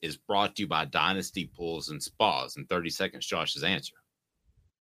appearance is brought to you by Dynasty Pools and Spas. In 30 seconds, Josh's answer.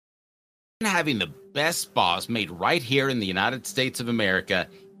 Having the best spas made right here in the United States of America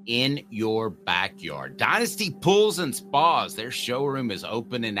in your backyard. Dynasty Pools and Spas. Their showroom is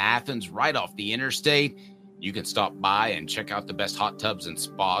open in Athens, right off the interstate. You can stop by and check out the best hot tubs and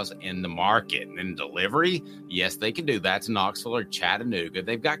spas in the market. And then delivery, yes, they can do that to Knoxville or Chattanooga.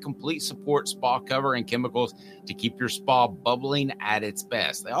 They've got complete support, spa cover, and chemicals to keep your spa bubbling at its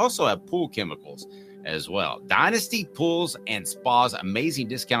best. They also have pool chemicals as well. Dynasty Pools and Spas, amazing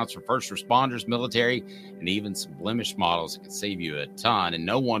discounts for first responders, military, and even some blemish models that can save you a ton, and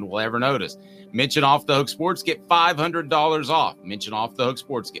no one will ever notice. Mention Off the Hook Sports, get $500 off. Mention Off the Hook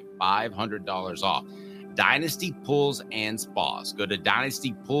Sports, get $500 off. Dynasty Pools and Spas. Go to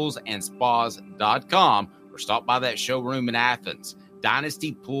dynastypoolsandspas.com or stop by that showroom in Athens.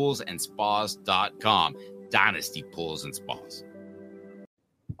 dynastypoolsandspas.com. Dynasty Pools and Spas.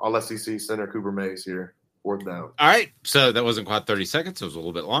 All SEC center Cooper Mays here. 4th down. All right. So that wasn't quite 30 seconds. It was a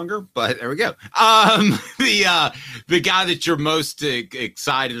little bit longer, but there we go. The guy that you're most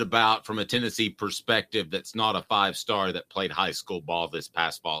excited about from a Tennessee perspective that's not a 5-star that played high school ball this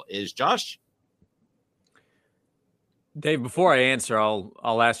past fall is Josh. Dave, before I answer,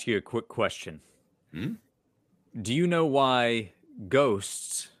 I'll ask you a quick question. Do you know why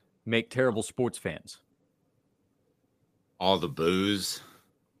ghosts make terrible sports fans? All the boos.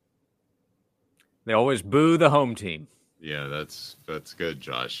 They always boo the home team. Yeah, that's good,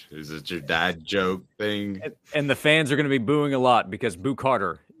 Josh. Is it your dad joke thing? And the fans are going to be booing a lot because Boo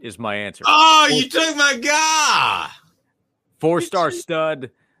Carter is my answer. Oh, you took my guy. 4-star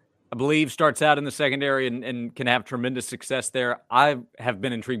stud, I believe, starts out in the secondary and can have tremendous success there. I have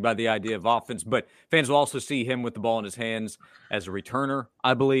been intrigued by the idea of offense, but fans will also see him with the ball in his hands as a returner,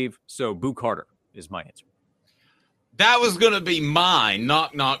 I believe. So Boo Carter is my answer. That was going to be mine.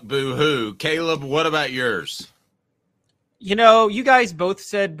 Knock, knock, boo-hoo. Caleb, what about yours? You know, you guys both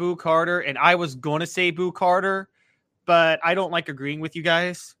said Boo Carter, and I was going to say Boo Carter, but I don't like agreeing with you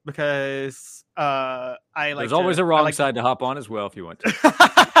guys because There's always a wrong side to hop on as well if you want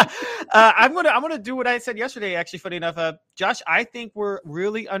to. I'm gonna do what I said yesterday. Actually, funny enough, Josh, I think we're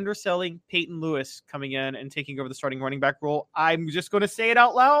really underselling Peyton Lewis coming in and taking over the starting running back role. I'm just going to say it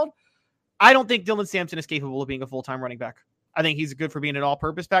out loud. I don't think Dylan Sampson is capable of being a full-time running back. I think he's good for being an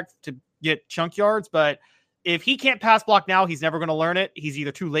all-purpose back to get chunk yards, but if he can't pass block now, he's never going to learn it. He's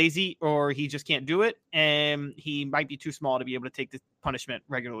either too lazy or he just can't do it, and he might be too small to be able to take the punishment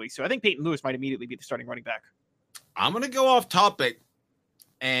regularly. So I think Peyton Lewis might immediately be the starting running back. I'm going to go off topic,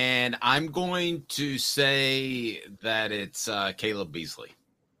 and I'm going to say that it's Caleb Beasley.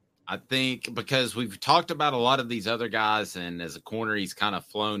 I think because we've talked about a lot of these other guys, and as a corner, he's kind of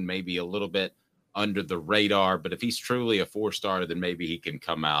flown maybe a little bit under the radar. But if he's truly a 4-star, then maybe he can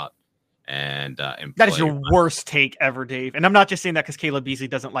come out and that is your worst take ever, Dave. And I'm not just saying that because Caleb Beasley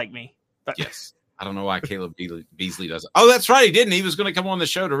doesn't like me. But yes, I don't know why Caleb Beasley doesn't. Oh, that's right, he didn't. He was going to come on the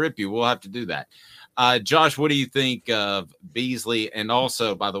show to rip you. We'll have to do that. Josh, what do you think of Beasley? And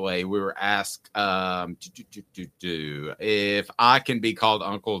also, by the way, we were asked if I can be called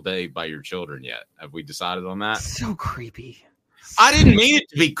Uncle Dave by your children yet. Have we decided on that? So creepy. I didn't mean it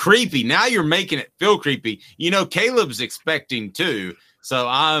to be creepy. Now you're making it feel creepy. You know, Caleb's expecting too. So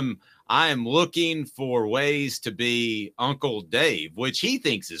I am looking for ways to be Uncle Dave, which he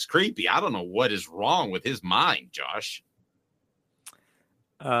thinks is creepy. I don't know what is wrong with his mind, Josh.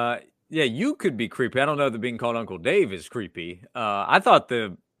 Yeah, you could be creepy. I don't know that being called Uncle Dave is creepy. I thought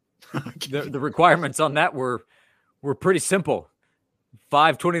the requirements on that were pretty simple.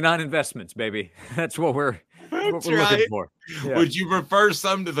 529 investments, baby. That's what we're looking for. Yeah. Would you prefer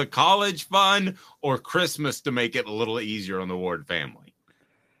some to the college fund or Christmas to make it a little easier on the Ward family?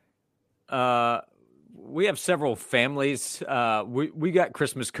 We have several families. We got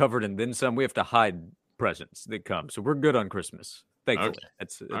Christmas covered and then some. We have to hide presents that come, so we're good on Christmas. Thankfully,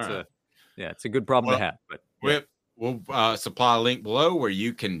 okay. It's a good problem to have. But we'll supply a link below where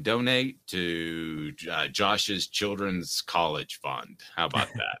you can donate to Josh's children's college fund. How about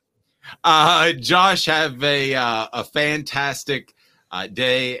that? Josh, have a fantastic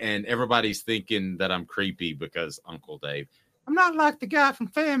day, and everybody's thinking that I'm creepy because Uncle Dave. I'm not like the guy from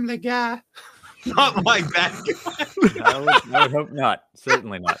Family Guy. Not like that guy. I would hope not.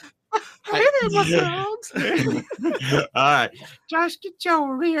 Certainly not. All right. Josh, get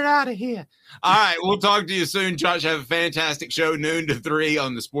your rear out of here. All right. We'll talk to you soon, Josh. Have a fantastic show, noon to 3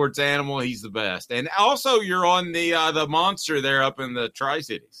 on the Sports Animal. He's the best. And also, you're on the Monster there up in the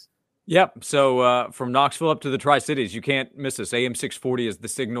Tri-Cities. Yep. So from Knoxville up to the Tri-Cities, you can't miss us. AM 640 is the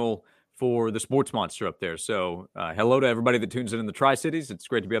signal for the Sports Monster up there. So hello to everybody that tunes in the Tri-Cities. It's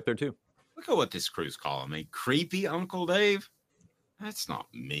great to be up there, too. Look at what this crew's calling me. Creepy Uncle Dave? That's not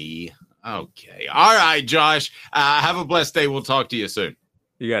me. Okay. All right, Josh. Have a blessed day. We'll talk to you soon.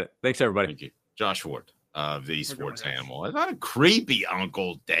 You got it. Thanks, everybody. Thank you. Josh Ward of the Sports Animal. It's not a creepy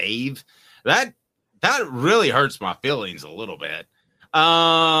Uncle Dave. That really hurts my feelings a little bit.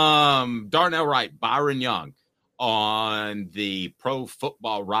 Darnell Wright, Byron Young on the Pro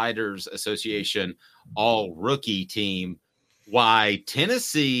Football Writers Association all-rookie team. Why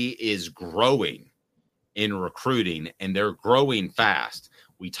Tennessee is growing in recruiting, and they're growing fast.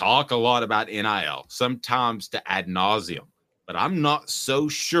 We talk a lot about NIL, sometimes to ad nauseum, but I'm not so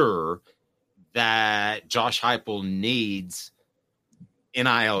sure that Josh Heupel needs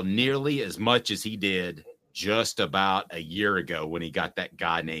NIL nearly as much as he did just about a year ago when he got that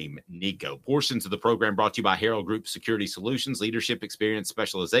guy named Nico. Portions of the program brought to you by Herald Group Security Solutions, leadership, experience,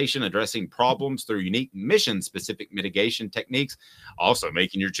 specialization, addressing problems through unique mission-specific mitigation techniques, also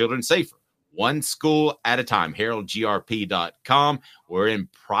making your children safer. One school at a time, heraldgrp.com. We're in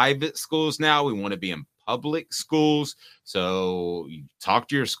private schools now. We want to be in public schools. So you talk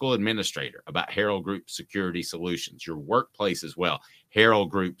to your school administrator about Herald Group Security Solutions, your workplace as well, Herald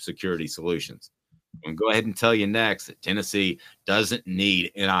Group Security Solutions. I'm going to go ahead and tell you next that Tennessee doesn't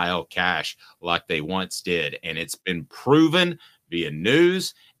need NIL cash like they once did. And it's been proven via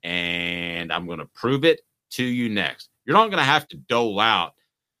news, and I'm going to prove it to you next. You're not going to have to dole out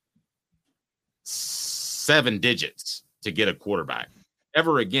 7 digits to get a quarterback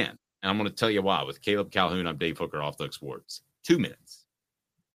ever again. And I'm going to tell you why. With Caleb Calhoun, I'm Dave Hooker, Off the Hook Sports. 2 minutes.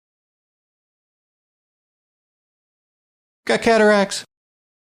 Got cataracts?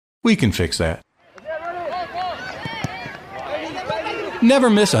 We can fix that.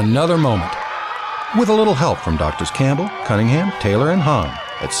 Never miss another moment. With a little help from Doctors Campbell, Cunningham, Taylor, and Hahn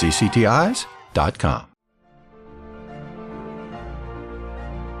at cctis.com.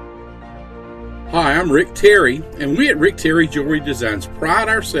 Hi, I'm Rick Terry, and we at Rick Terry Jewelry Designs pride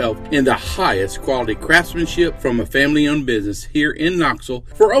ourselves in the highest quality craftsmanship from a family-owned business here in Knoxville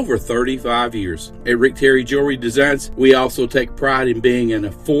for over 35 years. At Rick Terry Jewelry Designs, we also take pride in being an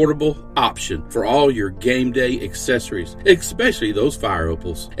affordable option for all your game day accessories, especially those fire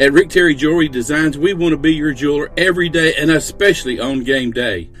opals. At Rick Terry Jewelry Designs, we want to be your jeweler every day and especially on game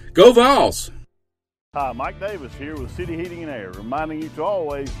day. Go Vols! Hi, Mike Davis here with City Heating and Air, reminding you to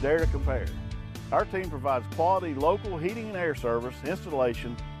always dare to compare. Our team provides quality local heating and air service,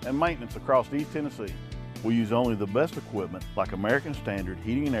 installation, and maintenance across East Tennessee. We use only the best equipment like American Standard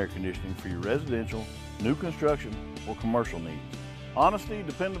heating and air conditioning for your residential, new construction, or commercial needs. Honesty,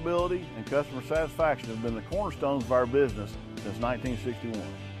 dependability, and customer satisfaction have been the cornerstones of our business since 1961.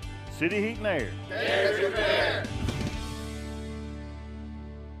 City Heat and Air. Dare to compare.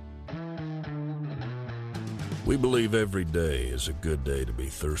 We believe every day is a good day to be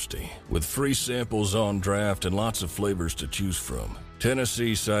thirsty. With free samples on draft and lots of flavors to choose from,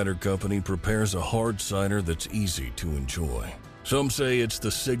 Tennessee Cider Company prepares a hard cider that's easy to enjoy. Some say it's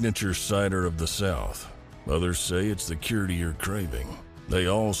the signature cider of the South. Others say it's the cure to your craving. They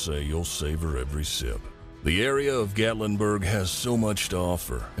all say you'll savor every sip. The area of Gatlinburg has so much to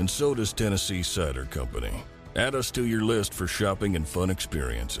offer, and so does Tennessee Cider Company. Add us to your list for shopping and fun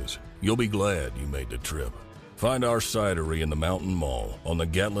experiences. You'll be glad you made the trip. Find our cidery in the Mountain Mall on the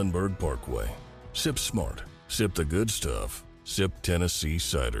Gatlinburg Parkway. Sip smart. Sip the good stuff. Sip Tennessee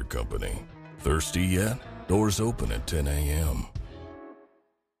Cider Company. Thirsty yet? Doors open at 10 a.m.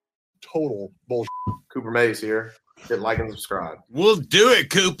 Total bullshit. Cooper Mays here. Hit like and subscribe. We'll do it,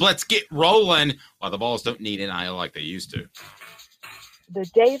 Coop. Let's get rolling. While the Vols don't need NIL like they used to. The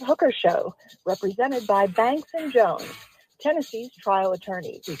Dave Hooker Show, represented by Banks and Jones, Tennessee's trial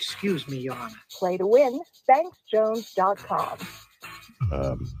attorneys. Excuse me, Your Honor. Play to win, banksjones.com.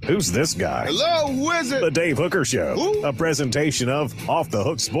 Who's this guy? Hello, who is it? The Dave Hooker Show, Who? a presentation of Off the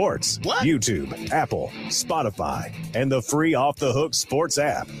Hook Sports. What? YouTube, Apple, Spotify, and the free Off the Hook Sports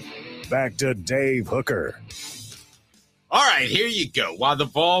app. Back to Dave Hooker. All right, here you go. While the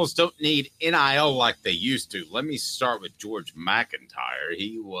Vols don't need NIL like they used to, let me start with George McIntyre.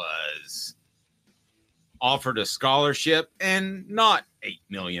 He was offered a scholarship and not $8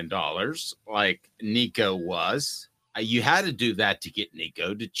 million like Nico was. You had to do that to get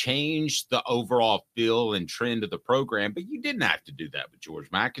Nico to change the overall feel and trend of the program, but you didn't have to do that with George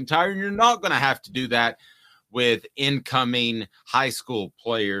McIntyre, and you're not going to have to do that with incoming high school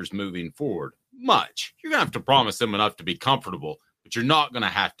players moving forward much. You're going to have to promise them enough to be comfortable, but you're not going to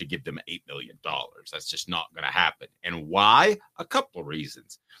have to give them $8 million. That's just not going to happen. And why? A couple of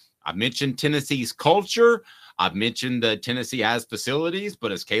reasons. I mentioned Tennessee's culture. I've mentioned that Tennessee has facilities,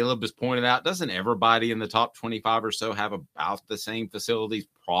 but as Caleb has pointed out, doesn't everybody in the top 25 or so have about the same facilities?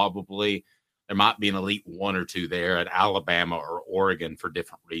 Probably. There might be an elite one or two there at Alabama or Oregon for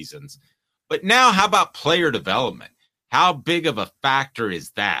different reasons. But now how about player development? How big of a factor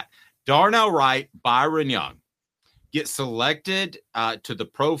is that? Darnell Wright, Byron Young get selected to the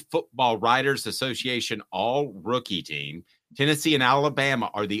Pro Football Writers Association all-rookie team. Tennessee and Alabama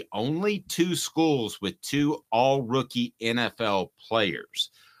are the only two schools with two all-rookie NFL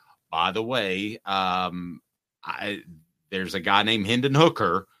players. By the way, there's a guy named Hendon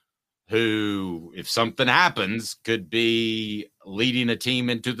Hooker who, if something happens, could be leading a team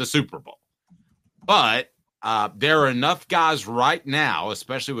into the Super Bowl. But there are enough guys right now,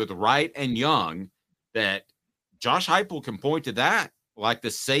 especially with Wright and Young, that Josh Heupel can point to that, like the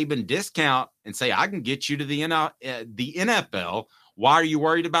Saban discount, and say, I can get you to the NFL. Why are you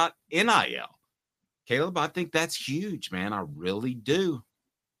worried about NIL? Caleb, I think that's huge, man. I really do.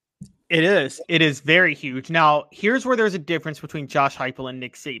 It is. It is very huge. Now, here's where there's a difference between Josh Heupel and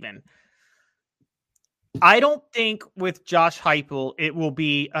Nick Saban. I don't think with Josh Heupel, it will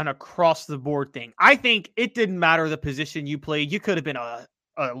be an across-the-board thing. I think it didn't matter the position you played. You could have been a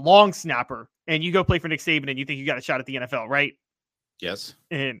long snapper, and you go play for Nick Saban, and you think you got a shot at the NFL, right? Yes.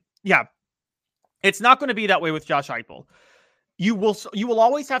 And yeah, it's not going to be that way with Josh Heupel. You will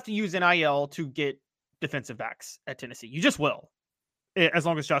always have to use NIL to get defensive backs at Tennessee. You just will, as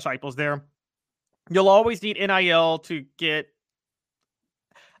long as Josh Heupel's there. You'll always need NIL to get.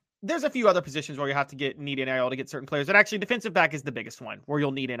 there's a few other positions where you have to need NIL to get certain players. And actually, defensive back is the biggest one where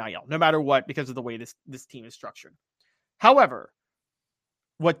you'll need NIL, no matter what, because of the way this team is structured. However,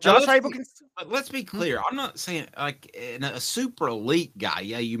 what Josh Heupel can... But let's be clear. I'm not saying, like, in a super elite guy,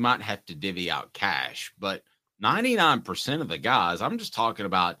 yeah, you might have to divvy out cash. But 99% of the guys, I'm just talking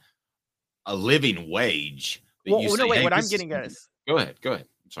about a living wage. Well, no, wait, what I'm getting at is... Go ahead. I'm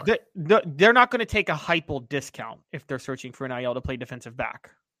sorry. They're not going to take a Heupel discount if they're searching for NIL to play defensive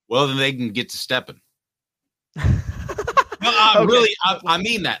back. Well, then they can get to stepping. I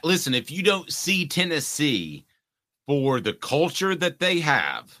mean that. Listen, if you don't see Tennessee for the culture that they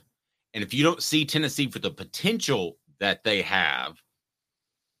have, and if you don't see Tennessee for the potential that they have,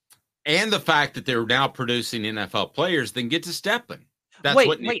 and the fact that they're now producing NFL players, then get to stepping. That's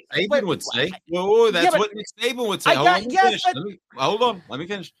what Nick Saban would say. That's what Nick Saban would say. Hold on. Let me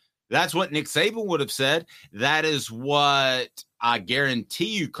finish. That's what Nick Saban would have said. That is what I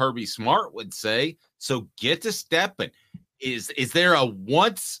guarantee you Kirby Smart would say. So get to stepping. Is there a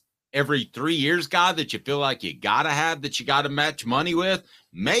once every 3 years guy that you feel like you got to have, that you got to match money with?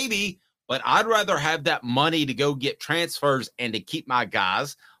 Maybe, but I'd rather have that money to go get transfers and to keep my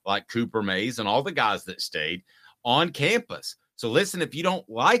guys like Cooper Mays and all the guys that stayed on campus. So listen, if you don't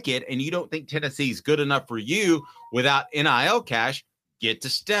like it and you don't think Tennessee's good enough for you without NIL cash, get to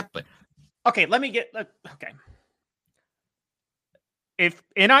stepping. Okay, if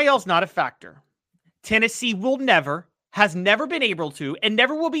NIL's not a factor, Tennessee has never been able to, and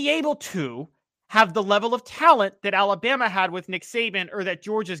never will be able to, have the level of talent that Alabama had with Nick Saban, or that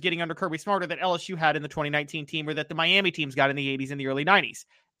Georgia's getting under Kirby Smart, or that LSU had in the 2019 team, or that the Miami teams got in the 80s and the early 90s.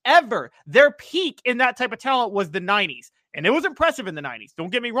 Ever. Their peak in that type of talent was the 90s. And it was impressive in the 90s.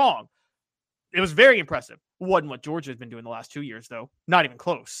 Don't get me wrong. It was very impressive. Wasn't what Georgia's been doing the last 2 years, though. Not even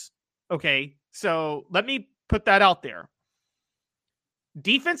close. Okay, so let me put that out there.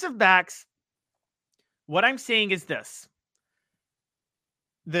 Defensive backs, what I'm saying is this.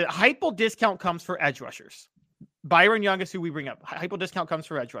 The Heupel discount comes for edge rushers. Byron Young is who we bring up. Heupel discount comes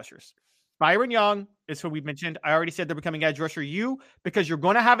for edge rushers. Byron Young is who we mentioned. I already said they're becoming edge rusher because you're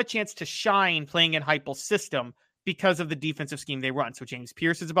going to have a chance to shine playing in Heupel's system because of the defensive scheme they run. So James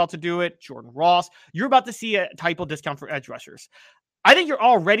Pierce is about to do it. Jordan Ross. You're about to see a Heupel discount for edge rushers. I think you're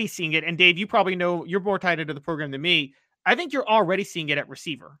already seeing it. And Dave, you probably know, you're more tied into the program than me. I think you're already seeing it at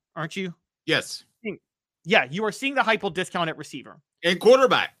receiver, aren't you? Yes. Yeah, you are seeing the Heupel discount at receiver. And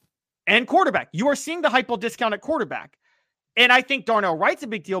quarterback. You are seeing the Heupel discount at quarterback. And I think Darnell Wright's a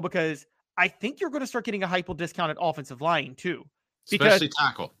big deal because I think you're going to start getting a Heupel discount at offensive line too. Especially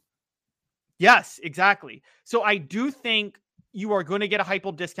tackle. Yes, exactly. So I do think you are going to get a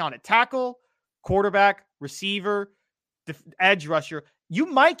Heupel discount at tackle, quarterback, receiver, edge rusher. You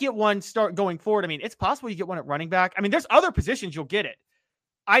might get one start going forward. I mean, it's possible you get one at running back. I mean, there's other positions you'll get it.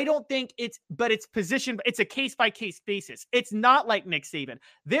 I don't think it's position. It's a case-by-case basis. It's not like Nick Saban.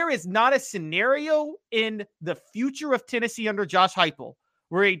 There is not a scenario in the future of Tennessee under Josh Heupel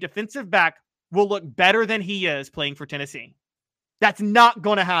where a defensive back will look better than he is playing for Tennessee. That's not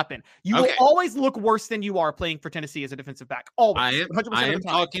going to happen. You will always look worse than you are playing for Tennessee as a defensive back. Always. I am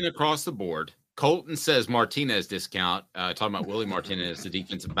talking across the board. Colton says Martinez discount. Talking about Willie Martinez, the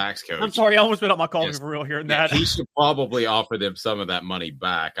defensive backs coach. I'm sorry, I almost went up my calling for real hearing that. He should probably offer them some of that money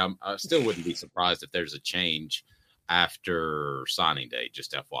back. I still wouldn't be surprised if there's a change after signing day.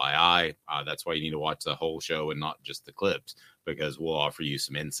 Just FYI, that's why you need to watch the whole show and not just the clips, because we'll offer you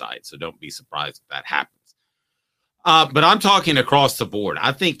some insight. So don't be surprised if that happens. But I'm talking across the board.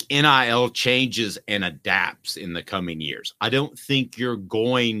 I think NIL changes and adapts in the coming years. I don't think you're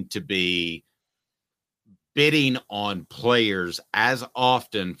going to be bidding on players as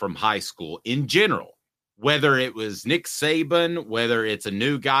often from high school in general, whether it was Nick Saban, whether it's a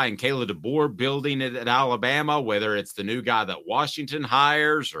new guy in Kayla DeBoer building it at Alabama, whether it's the new guy that Washington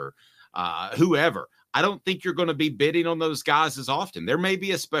hires or whoever. I don't think you're going to be bidding on those guys as often. There may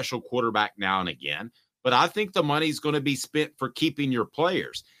be a special quarterback now and again, but I think the money's going to be spent for keeping your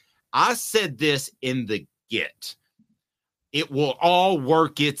players. I said this in the get. It will all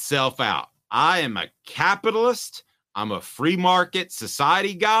work itself out. I am a capitalist. I'm a free market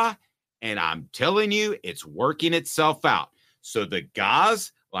society guy, and I'm telling you, it's working itself out. So the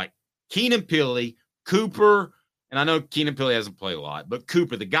guys like Keenan Pili, Cooper, and I know Keenan Pili hasn't played a lot, but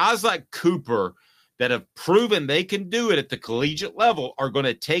Cooper, the guys like Cooper that have proven they can do it at the collegiate level are going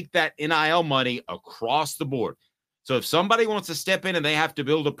to take that NIL money across the board. So if somebody wants to step in and they have to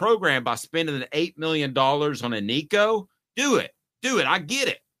build a program by spending $8 million on a Nico, do it. Do it. I get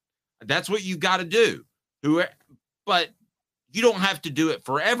it. That's what you got to do. But you don't have to do it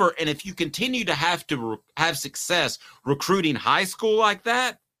forever. And if you continue to have success recruiting high school like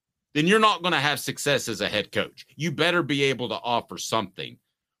that, then you're not going to have success as a head coach. You better be able to offer something,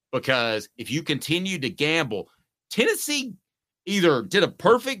 because if you continue to gamble, Tennessee either did a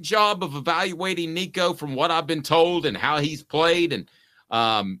perfect job of evaluating Nico from what I've been told and how he's played, and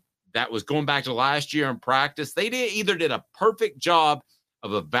that was going back to last year in practice. They either did a perfect job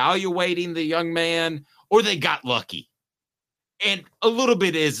of evaluating the young man, or they got lucky. And a little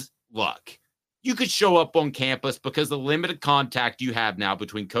bit is luck. You could show up on campus because the limited contact you have now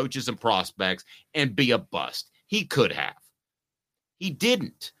between coaches and prospects and be a bust. He could have. He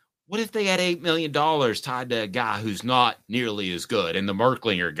didn't. What if they had $8 million tied to a guy who's not nearly as good, and the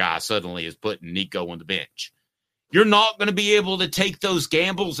Merklinger guy suddenly is putting Nico on the bench? You're not going to be able to take those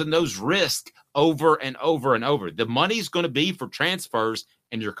gambles and those risks over and over and over. The money's going to be for transfers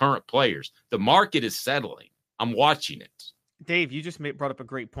and your current players. The market is settling. I'm watching it. Dave, you just brought up a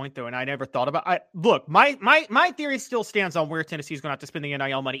great point, though, and I never thought about it. Look, my theory still stands on where Tennessee's going to have to spend the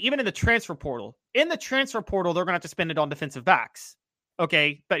NIL money, even in the transfer portal. In the transfer portal, they're going to have to spend it on defensive backs.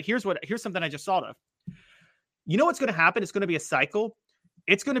 Okay, but here's something I just thought of. You know what's going to happen? It's going to be a cycle.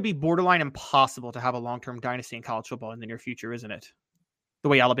 It's going to be borderline impossible to have a long-term dynasty in college football in the near future, isn't it? The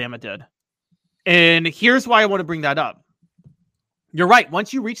way Alabama did. And here's why I want to bring that up. You're right.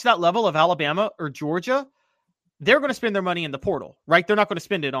 Once you reach that level of Alabama or Georgia, they're going to spend their money in the portal, right? They're not going to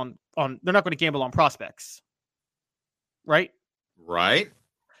spend it on they're not going to gamble on prospects. Right? Right.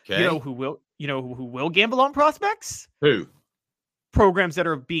 Okay. You know who will gamble on prospects? Who? Programs that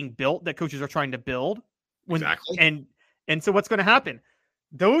are being built, that coaches are trying to build. Exactly. And so what's going to happen?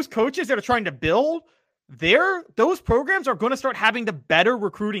 Those coaches that are trying to build, those programs are going to start having the better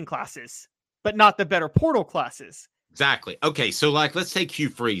recruiting classes, but not the better portal classes. Exactly. Okay, so let's take Hugh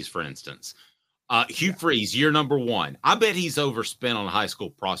Freeze, for instance. Hugh Freeze, year number 1. I bet he's overspent on high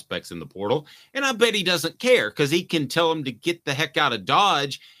school prospects in the portal, and I bet he doesn't care because he can tell them to get the heck out of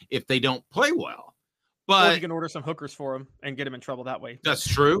Dodge if they don't play well. But or you can order some hookers for him and get him in trouble that way. That's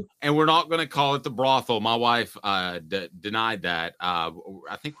true. And we're not going to call it the brothel. My wife denied that. I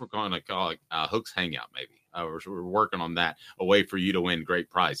think we're going to call it Hooks Hangout, maybe. We're working on that, a way for you to win great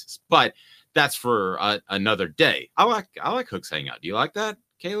prizes. But that's for another day. I like Hooks Hangout. Do you like that,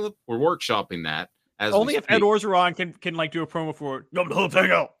 Caleb? We're workshopping that. Only if Ed Orgeron can do a promo for it. Come to Hooks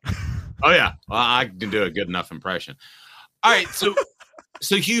Hangout. Oh, yeah. Well, I can do a good enough impression. All right, so...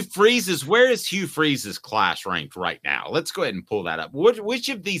 So where is Hugh Freeze's class ranked right now? Let's go ahead and pull that up. Which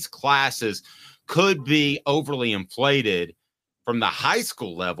of these classes could be overly inflated from the high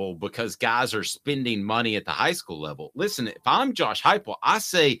school level because guys are spending money at the high school level? Listen, if I'm Josh Heupel, I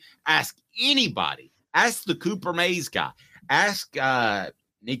say ask anybody. Ask the Cooper Mays guy. Ask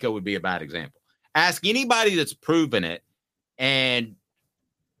Nico would be a bad example. Ask anybody that's proven it, and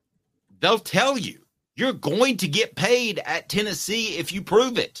they'll tell you. You're going to get paid at Tennessee if you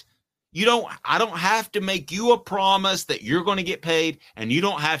prove it. I don't have to make you a promise that you're going to get paid, and you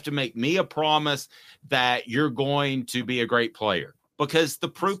don't have to make me a promise that you're going to be a great player, because the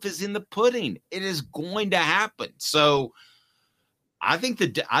proof is in the pudding. It is going to happen. So I think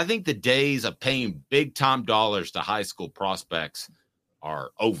the days of paying big time dollars to high school prospects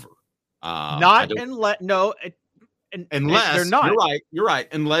are over. Unless they're not. You're right.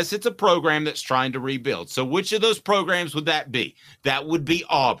 Unless it's a program that's trying to rebuild. So which of those programs would that be? That would be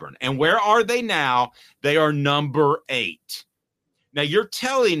Auburn. And where are they now? They are number 8. Now you're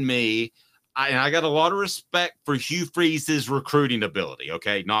telling me, and I got a lot of respect for Hugh Freeze's recruiting ability.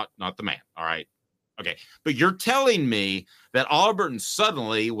 Okay. Not the man. All right. Okay. But you're telling me that Auburn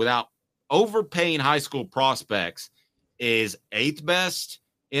suddenly, without overpaying high school prospects, is 8th best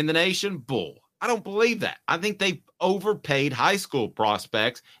in the nation? Bull. I don't believe that. I think they overpaid high school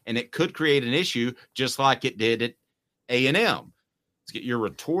prospects, and it could create an issue just like it did at A&M. Let's get your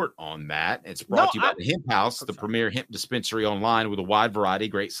retort on that. It's brought to you by the Hemp House, the premier hemp dispensary online with a wide variety,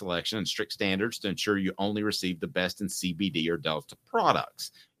 great selection, and strict standards to ensure you only receive the best in CBD or Delta products.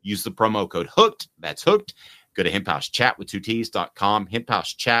 Use the promo code HOOKED. That's HOOKED. Go to hemphousechatwith2ts.com,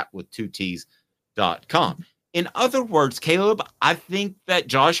 hemphousechatwith2ts.com. In other words, Caleb, I think that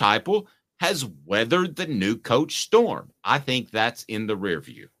Josh Heupel has weathered the new coach storm. I think that's in the rear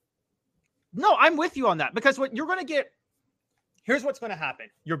view. No, I'm with you on that, because what you're going to get, here's what's going to happen.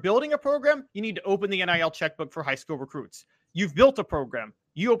 You're building a program. You need to open the NIL checkbook for high school recruits. You've built a program.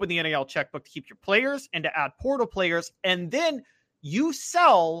 You open the NIL checkbook to keep your players and to add portal players. And then you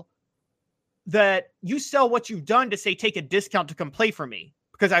sell what you've done to say, take a discount to come play for me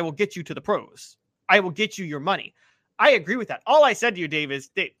because I will get you to the pros. I will get you your money. I agree with that. All I said to you, Dave, is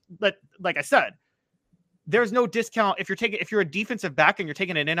like I said, there's no discount. If you're a defensive back and you're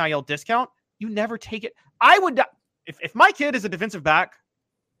taking an NIL discount, you never take it. I would, if my kid is a defensive back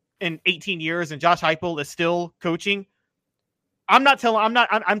in 18 years and Josh Heupel is still coaching, I'm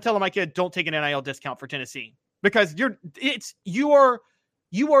telling my kid, don't take an NIL discount for Tennessee, because you are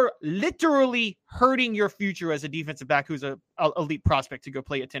literally hurting your future as a defensive back who's a elite prospect to go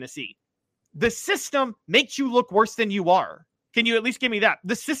play at Tennessee. The system makes you look worse than you are. Can you at least give me that?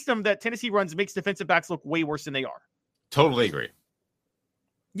 The system that Tennessee runs makes defensive backs look way worse than they are. Totally agree.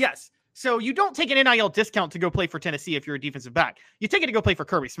 Yes. So you don't take an NIL discount to go play for Tennessee if you're a defensive back. You take it to go play for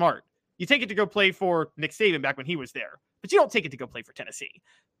Kirby Smart. You take it to go play for Nick Saban back when he was there. But you don't take it to go play for Tennessee.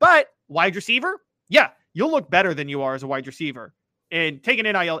 But wide receiver, yeah, you'll look better than you are as a wide receiver. And take an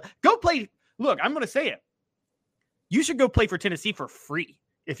NIL. Go play. Look, I'm going to say it. You should go play for Tennessee for free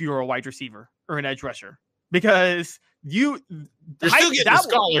if you're a wide receiver or an edge rusher. Because you're still getting a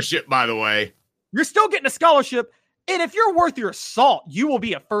scholarship, by the way. You're still getting a scholarship. And if you're worth your salt, you will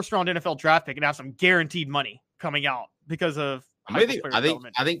be a first-round NFL draft pick and have some guaranteed money coming out because of. I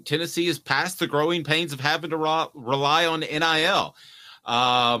think Tennessee is past the growing pains of having to rely on NIL.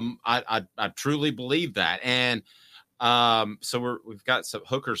 I truly believe that, and so we've got some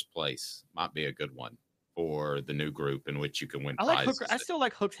Hooker's Place might be a good one for the new group in which you can win prizes. I still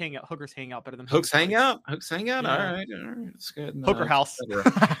like Hook's Hangout better than Hooks Hangout. Yeah. All right, that's good. No, Hooker House.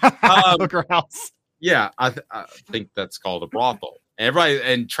 Hooker House. Yeah, I think that's called a brothel.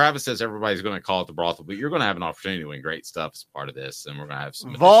 And Travis says everybody's going to call it the brothel, but you're going to have an opportunity to win great stuff as part of this, and we're going to have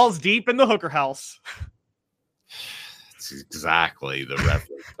some Vols deep in the Hooker House. That's exactly the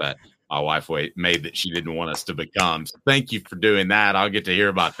reference that my wife made that she didn't want us to become. So thank you for doing that. I'll get to hear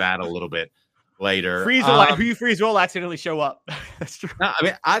about that a little bit later. Who you freeze will accidentally show up. That's true. No,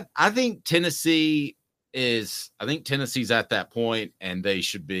 I think Tennessee's at that point, and they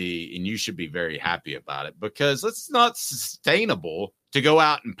should be, and you should be very happy about it, because it's not sustainable to go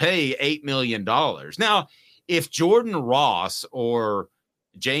out and pay $8 million. Now, if Jordan Ross or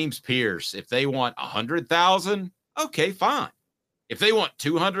James Pierce, if they want $100,000, okay, fine. If they want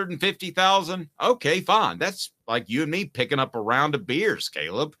 $250,000, okay, fine. That's like you and me picking up a round of beers,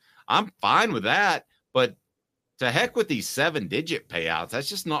 Caleb. I'm fine with that, but to heck with these 7-digit payouts. That's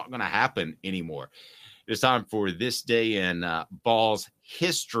just not going to happen anymore. It's time for This Day in Vols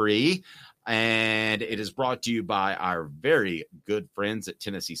History, and it is brought to you by our very good friends at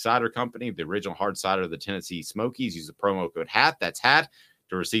Tennessee Cider Company, the original hard cider of the Tennessee Smokies. Use the promo code HAT, that's HAT,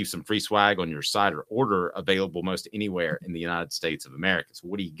 to receive some free swag on your cider order, available most anywhere in the United States of America. So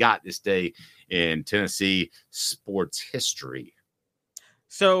what do you got this day in Tennessee sports history?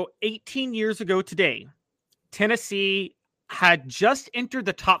 So 18 years ago today, Tennessee had just entered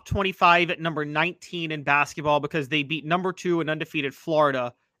the top 25 at number 19 in basketball because they beat number 2 and undefeated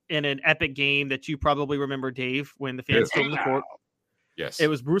Florida in an epic game that you probably remember, Dave, when the fans came to the court. Yes. It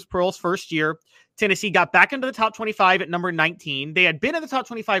was Bruce Pearl's first year. Tennessee got back into the top 25 at number 19. They had been in the top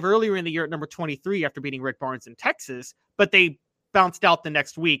 25 earlier in the year at number 23 after beating Rick Barnes in Texas, but they bounced out the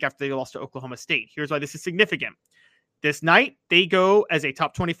next week after they lost to Oklahoma State. Here's why this is significant. This night, they go as a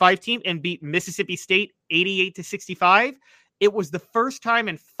top 25 team and beat Mississippi State 88-65. It was the first time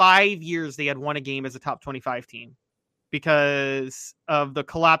in 5 years they had won a game as a top 25 team because of the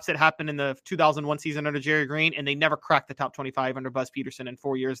collapse that happened in the 2001 season under Jerry Green, and they never cracked the top 25 under Buzz Peterson in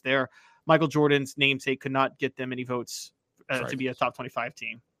 4 years there. Michael Jordan's namesake could not get them any votes to be a top 25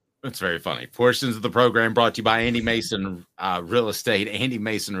 team. That's very funny. Portions of the program brought to you by Andy Mason Real Estate,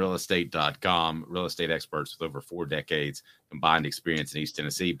 AndyMasonRealEstate.com. Real estate experts with over 4 decades combined experience in East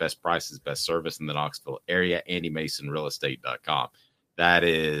Tennessee. Best prices, best service in the Knoxville area. AndyMasonRealEstate.com. That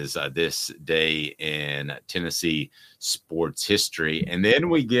is This Day in Tennessee sports history. And then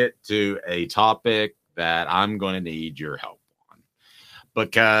we get to a topic that I'm going to need your help on,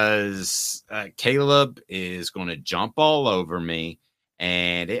 because Caleb is going to jump all over me.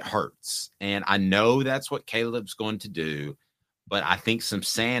 And it hurts. And I know that's what Caleb's going to do, but I think some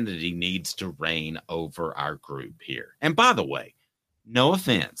sanity needs to reign over our group here. And by the way, no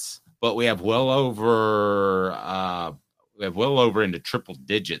offense, but we have well over into triple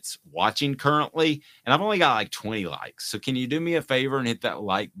digits watching currently, and I've only got like 20 likes. So can you do me a favor and hit that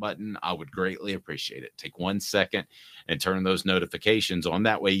like button? I would greatly appreciate it. Take 1 second and turn those notifications on.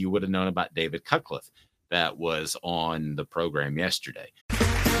 That way you would have known about David Cutcliffe that was on the program yesterday.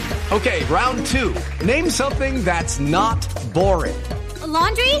 Okay, round 2. Name something that's not boring. A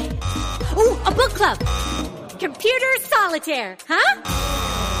laundry? Ooh, a book club. Computer solitaire, huh?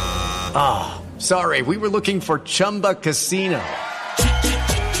 Ah, oh, sorry, we were looking for Chumba Casino.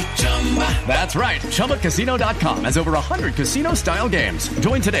 That's right, ChumbaCasino.com has over 100 casino-style games.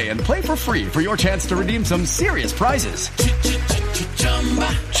 Join today and play for free for your chance to redeem some serious prizes.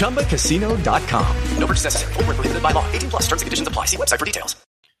 ChumbaCasino.com. No purchase necessary. Void where prohibited by law. 18+ terms and conditions apply. See website for details.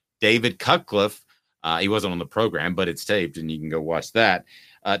 David Cutcliffe, he wasn't on the program, but it's taped and you can go watch that.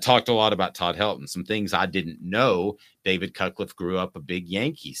 Talked a lot about Todd Helton. Some things I didn't know. David Cutcliffe grew up a big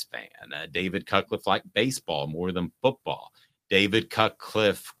Yankees fan. David Cutcliffe liked baseball more than football. David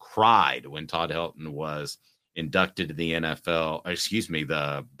Cutcliffe cried when Todd Helton was inducted to the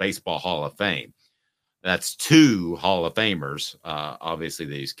the Baseball Hall of Fame. That's 2 Hall of Famers, obviously,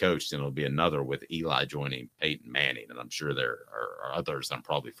 that he's coached, and it'll be another with Eli joining Peyton Manning, and I'm sure there are others I'm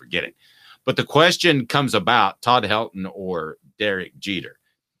probably forgetting. But the question comes about Todd Helton or Derek Jeter.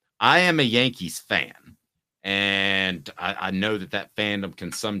 I am a Yankees fan, and I know that fandom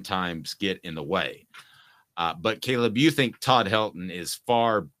can sometimes get in the way. But, Caleb, you think Todd Helton is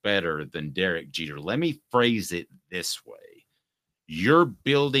far better than Derek Jeter. Let me phrase it this way. You're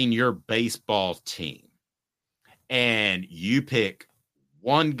building your baseball team, and you pick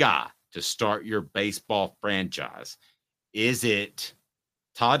one guy to start your baseball franchise. Is it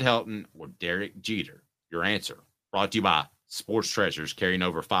Todd Helton or Derek Jeter? Your answer brought to you by Sports Treasures, carrying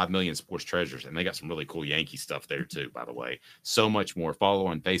over 5 million sports treasures. And they got some really cool Yankee stuff there too, by the way. So much more. Follow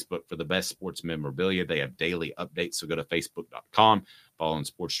on Facebook for the best sports memorabilia. They have daily updates. So go to facebook.com, follow on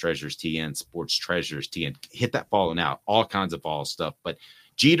Sports Treasures TN, Sports Treasures TN. Hit that follow now. All kinds of fall stuff, but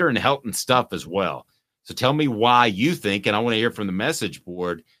Jeter and Helton stuff as well. So tell me why you think, and I want to hear from the message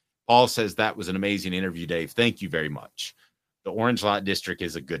board. Paul says that was an amazing interview, Dave. Thank you very much. The Orange Light District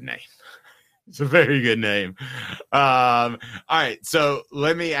is a good name. It's a very good name. All right. So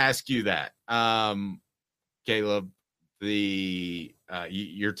let me ask you that. Caleb,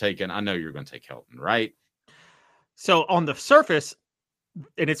 you're taking, I know you're going to take Helton, right? So on the surface,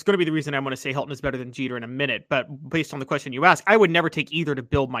 and it's going to be the reason I'm going to say Helton is better than Jeter in a minute, but based on the question you asked, I would never take either to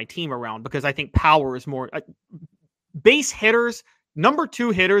build my team around, because I think power is more base hitters. Number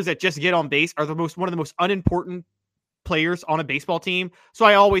 2 hitters that just get on base are one of the most unimportant players on a baseball team. So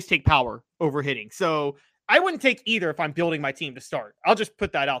I always take power over hitting. So I wouldn't take either if I'm building my team to start. I'll just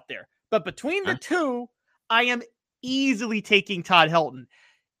put that out there. But between the two, I am easily taking Todd Helton.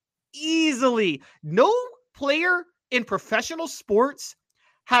 Easily. No player in professional sports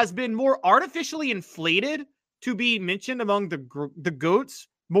has been more artificially inflated to be mentioned among the GOATs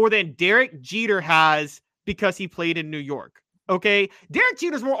more than Derek Jeter has, because he played in New York. Okay? Derek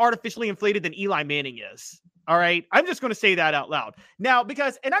Jeter's more artificially inflated than Eli Manning is. All right. I'm just going to say that out loud now,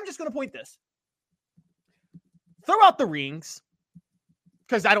 and I'm just going to point this. Throw out the rings,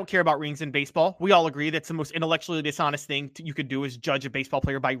 because I don't care about rings in baseball. We all agree that's the most intellectually dishonest thing you could do is judge a baseball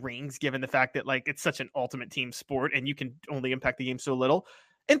player by rings, given the fact that it's such an ultimate team sport and you can only impact the game so little.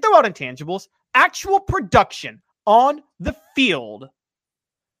 And throw out intangibles, actual production on the field.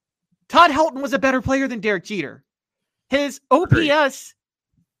 Todd Helton was a better player than Derek Jeter. His OPS,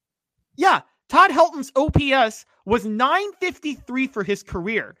 Todd Helton's OPS was 953 for his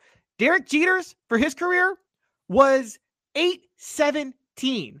career. Derek Jeter's for his career was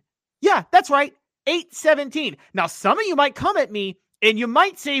 817. Yeah, that's right. 817. Now, some of you might come at me and you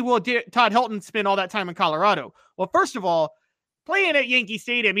might say, well, Todd Helton spent all that time in Colorado. Well, first of all, playing at Yankee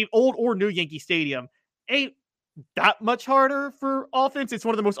Stadium, old or new Yankee Stadium, ain't that much harder for offense. It's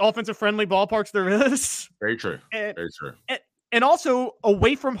one of the most offensive-friendly ballparks there is. Very true. Very true. And also,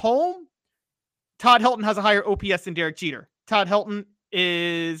 away from home, Todd Helton has a higher OPS than Derek Jeter. Todd Helton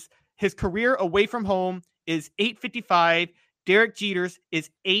his career away from home is 855. Derek Jeter's is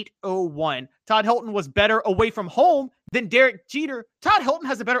 801. Todd Helton was better away from home than Derek Jeter. Todd Helton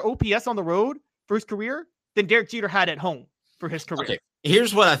has a better OPS on the road for his career than Derek Jeter had at home for his career. Okay.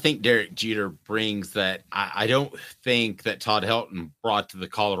 Here's what I think Derek Jeter brings that I don't think that Todd Helton brought to the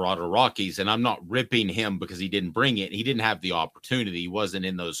Colorado Rockies, and I'm not ripping him because he didn't bring it. He didn't have the opportunity. He wasn't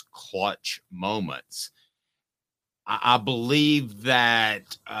in those clutch moments. I believe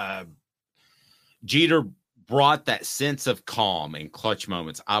that Jeter brought that sense of calm in clutch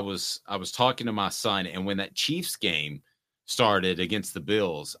moments. I was talking to my son, and when that Chiefs game started against the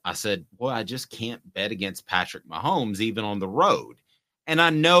Bills, I said, well, I just can't bet against Patrick Mahomes, even on the road. And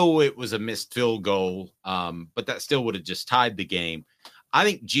I know it was a missed field goal, but that still would have just tied the game. I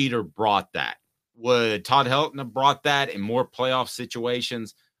think Jeter brought that. Would Todd Helton have brought that in more playoff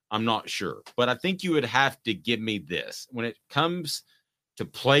situations? I'm not sure. But I think you would have to give me this. When it comes to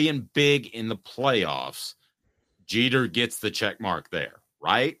playing big in the playoffs, Jeter gets the check mark there,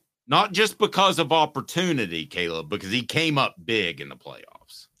 right? Not just because of opportunity, Caleb, because he came up big in the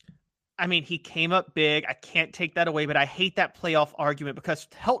playoffs. I mean, he came up big. I can't take that away, but I hate that playoff argument because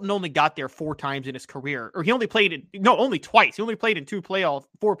Helton only got there 4 times in his career, or he only played only twice. He only played in 4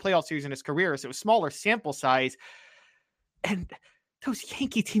 playoff series in his career, so it was smaller sample size. And those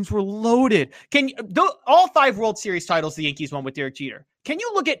Yankee teams were loaded. All 5 World Series titles the Yankees won with Derek Jeter. Can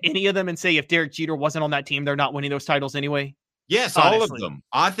you look at any of them and say if Derek Jeter wasn't on that team, they're not winning those titles anyway? Yes, honestly. all of them.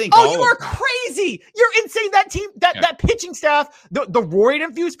 I think. Oh, you are crazy! You're insane. That team, that pitching staff, the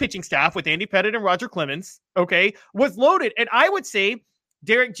roid-infused pitching staff with Andy Pettitte and Roger Clemens, okay, was loaded. And I would say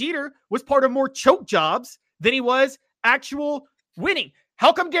Derek Jeter was part of more choke jobs than he was actual winning.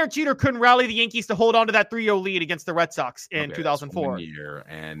 How come Derek Jeter couldn't rally the Yankees to hold on to that 3-0 lead against the Red Sox in 2004?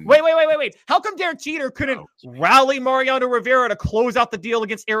 Wait. How come Derek Jeter couldn't rally Mariano Rivera to close out the deal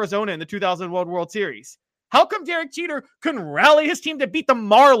against Arizona in the 2001 World Series? How come Derek Jeter couldn't rally his team to beat the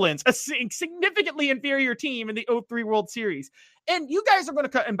Marlins, a significantly inferior team in the 2003 World Series? And you guys are going to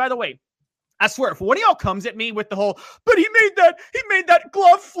cut. And by the way, I swear, if one of y'all comes at me with the whole, but he made that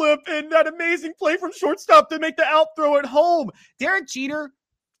glove flip and that amazing play from shortstop to make the out throw at home. Derek Jeter,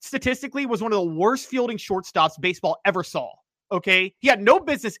 statistically, was one of the worst fielding shortstops baseball ever saw. Okay, he had no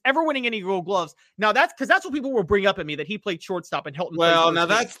business ever winning any Gold Gloves. Now that's what people will bring up at me, that he played shortstop and Helton. Well, now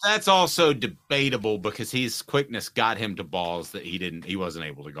that's also debatable because his quickness got him to balls that he wasn't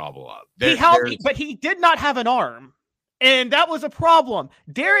able to gobble up. But he did not have an arm, and that was a problem.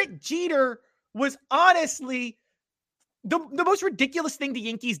 Derek Jeter was honestly the most ridiculous thing the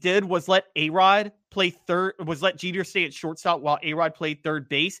Yankees did was let A-Rod play third, was let Jeter stay at shortstop while A-Rod played third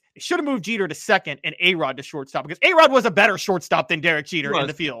base. They should have moved Jeter to second and A-Rod to shortstop because A-Rod was a better shortstop than Derek Jeter in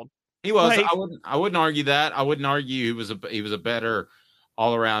the field. He was. I wouldn't argue that. I wouldn't argue he was a better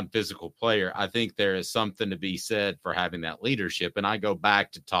all-around physical player. I think there is something to be said for having that leadership. And I go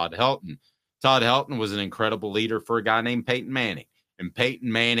back to Todd Helton. Todd Helton was an incredible leader for a guy named Peyton Manning. And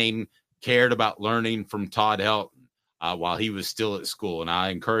Peyton Manning cared about learning from Todd Helton while he was still at school. And I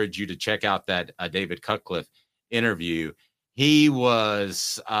encourage you to check out that David Cutcliffe interview. He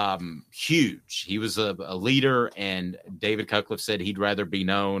was huge. He was a leader, and David Cutcliffe said he'd rather be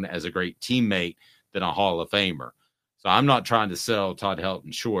known as a great teammate than a Hall of Famer. So I'm not trying to sell Todd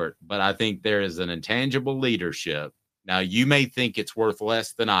Helton short, but I think there is an intangible leadership. Now, you may think it's worth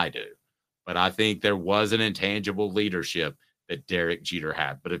less than I do, but I think there was an intangible leadership that Derek Jeter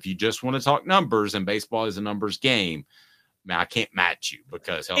had. But if you just want to talk numbers, and baseball is a numbers game, man, I can't match you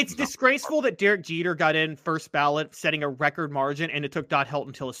because it's disgraceful that Derek Jeter got in first ballot, setting a record margin, and it took Todd Helton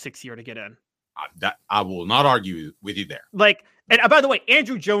until his 6th year to get in. I will not argue with you there. And by the way,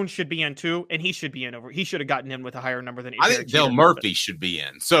 Andrew Jones should be in too, and he should be in he should have gotten in with a higher number than I think Dale Murphy should be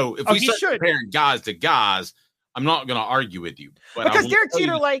in. So if we start comparing guys to guys, I'm not going to argue with you. But because Derek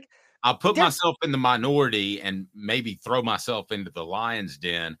Jeter, I'll put myself in the minority and maybe throw myself into the lion's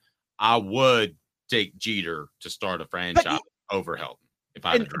den. I would take Jeter to start a franchise over Helton.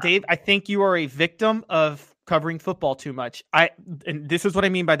 Dave, I think you are a victim of covering football too much. And this is what I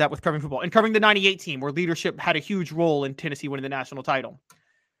mean by that with covering football and covering the 98 team where leadership had a huge role in Tennessee winning the national title.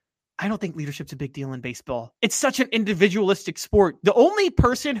 I don't think leadership's a big deal in baseball. It's such an individualistic sport. The only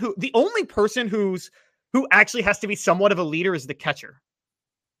person who actually has to be somewhat of a leader is the catcher.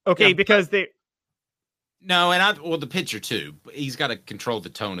 Okay, yeah, because the pitcher too. He's got to control the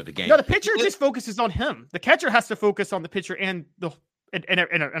tone of the game. No, the pitcher just focuses on him. The catcher has to focus on the pitcher and the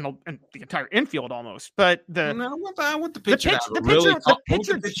entire infield almost. But I want the pitcher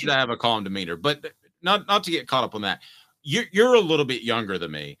to have a calm demeanor. But not to get caught up on that. You're a little bit younger than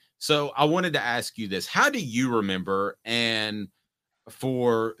me, so I wanted to ask you this: how do you remember? And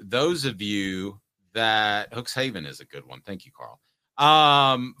for those of you that Hooks Haven is a good one. Thank you, Carl.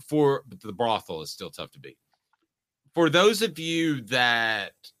 For the brothel is still tough to beat. For those of you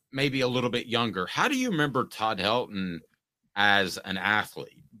that maybe a little bit younger, how do you remember Todd Helton as an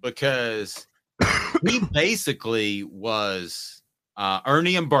athlete? Because he basically was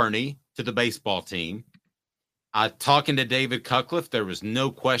Ernie and Bernie to the baseball team. Talking to David Cutcliffe, there was no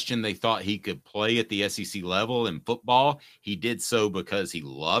question they thought he could play at the SEC level in football. He did so because he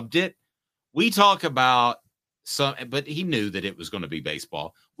loved it. We talk about but he knew that it was going to be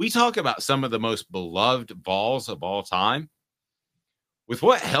baseball. We talk about some of the most beloved Vols of all time. With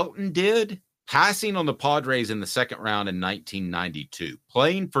what Helton did, passing on the Padres in the second round in 1992,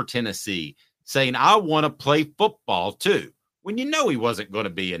 playing for Tennessee, saying, I want to play football too, when you know he wasn't going to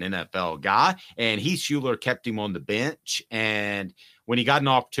be an NFL guy, and Heath Schuler kept him on the bench. And when he got an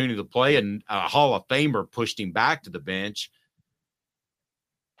opportunity to play, and a Hall of Famer pushed him back to the bench,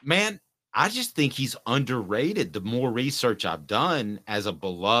 man, I just think he's underrated. The more research I've done as a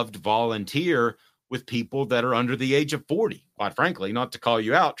beloved volunteer with people that are under the age of 40, quite frankly, not to call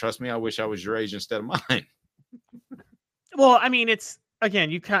you out. Trust me, I wish I was your age instead of mine. Well, I mean, it's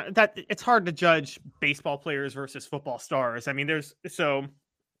hard to judge baseball players versus football stars. I mean, you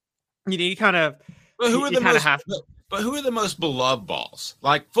kind of, who are the most, But who are the most beloved Vols?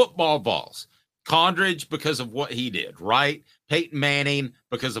 Like football Vols. Condridge because of what he did, right? Peyton Manning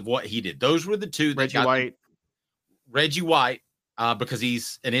because of what he did. Those were the two. That Reggie White, because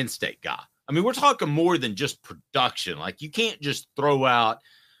he's an in-state guy. I mean, we're talking more than just production. Like, you can't just throw out,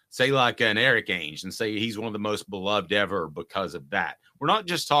 say, like an Eric Ainge and say he's one of the most beloved ever because of that. We're not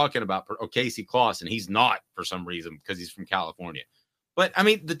just talking about Casey Clausen. He's not for some reason because he's from California. But, I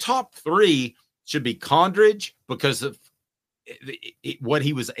mean, the top three should be Condridge because of what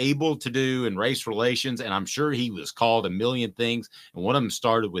he was able to do in race relations, and I'm sure he was called a million things, and one of them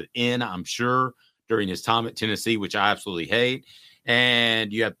started with N, I'm sure, during his time at Tennessee, which I absolutely hate.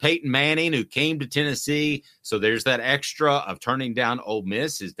 And you have Peyton Manning, who came to Tennessee, so there's that extra of turning down Ole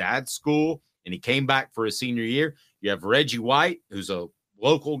Miss, his dad's school, and he came back for his senior year. You have Reggie White, who's a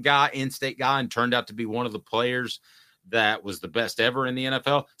local guy, in-state guy, and turned out to be one of the players that was the best ever in the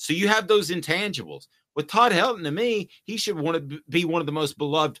NFL. So you have those intangibles. With Todd Helton, to me, he should want to be one of the most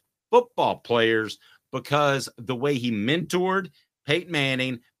beloved football players because the way he mentored Peyton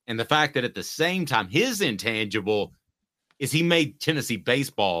Manning and the fact that at the same time, his intangible is he made Tennessee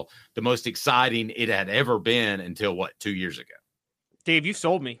baseball the most exciting it had ever been until, 2 years ago? Dave, you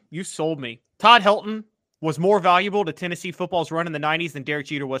sold me. You sold me. Todd Helton was more valuable to Tennessee football's run in the 90s than Derek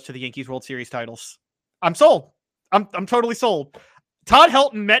Jeter was to the Yankees World Series titles. I'm sold. I'm totally sold. Todd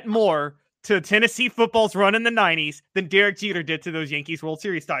Helton meant more to Tennessee football's run in the 90s than Derek Jeter did to those Yankees World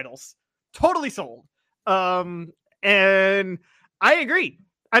Series titles. Totally sold. And I agree.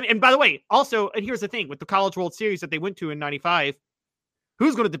 And by the way, also, and here's the thing, with the College World Series that they went to in 95,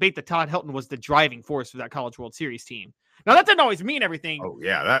 who's going to debate that Todd Helton was the driving force for that College World Series team? Now, that doesn't always mean everything. Oh,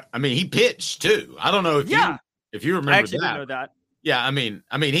 yeah. He pitched, too. I don't know if you remember that. I actually didn't know that. Yeah, I mean,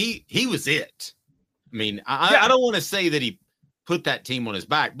 he was it. I mean, I don't want to say that he put that team on his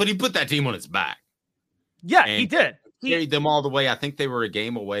back, but he put that team on his back. Yeah, he did. He carried them all the way. I think they were a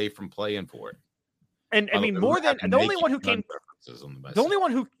game away from playing for it. And I mean, more than the only one who came, the only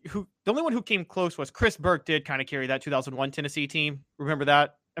one who came close was Chris Burke. Did kind of carry that 2001 Tennessee team. Remember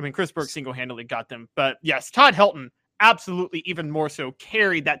that? I mean, Chris Burke single-handedly got them. But yes, Todd Helton absolutely, even more so,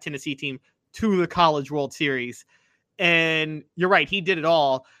 carried that Tennessee team to the College World Series. And you're right, he did it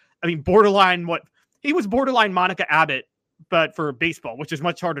all. I mean, he was borderline Monica Abbott, but for baseball, which is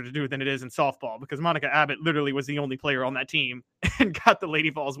much harder to do than it is in softball, because Monica Abbott literally was the only player on that team and got the Lady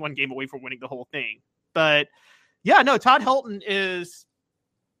Vols one game away from winning the whole thing. But yeah, no, Todd Helton is,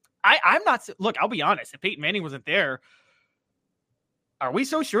 I'm not, look, I'll be honest. If Peyton Manning wasn't there, are we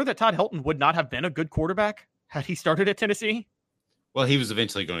so sure that Todd Helton would not have been a good quarterback had he started at Tennessee? Well, he was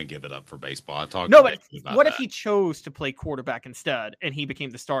eventually going to give it up for baseball. But what if he chose to play quarterback instead and he became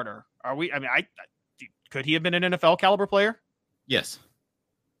the starter? Could he have been an NFL caliber player? Yes,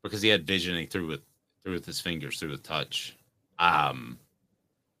 because he had vision. He threw with his fingers, threw with touch. Kind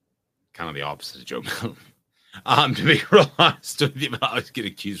of the opposite of Joe Milton. To be real honest with you, I always get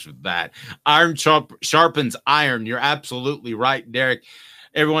accused of that. Iron sharpens iron. You're absolutely right, Derek.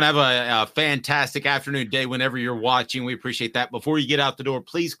 Everyone have a fantastic afternoon, day, whenever you're watching. We appreciate that. Before you get out the door,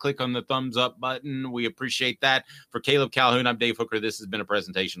 please click on the thumbs up button. We appreciate that. For Caleb Calhoun, I'm Dave Hooker. This has been a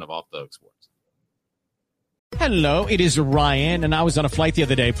presentation of Off the Hook Sports. Hello, it is Ryan, and I was on a flight the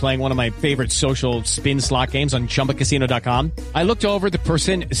other day playing one of my favorite social spin slot games on ChumbaCasino.com. I looked over at the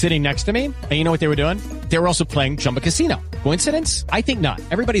person sitting next to me, and you know what they were doing? They were also playing Chumba Casino. Coincidence? I think not.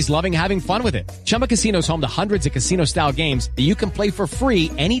 Everybody's loving having fun with it. Chumba Casino is home to hundreds of casino-style games that you can play for free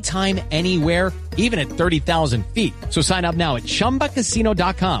anytime, anywhere, even at 30,000 feet. So sign up now at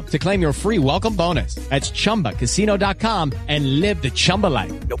ChumbaCasino.com to claim your free welcome bonus. That's ChumbaCasino.com and live the Chumba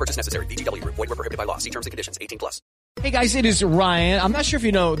life. No purchase necessary. VGW. Void where prohibited by law. See terms and conditions. 18+. Hey guys, it is Ryan. I'm not sure if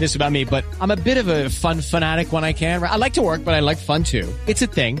you know this about me, but I'm a bit of a fun fanatic when I can. I like to work, but I like fun too. It's a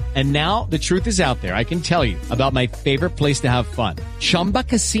thing. And now the truth is out there. I can tell you about my favorite place to have fun. Chumba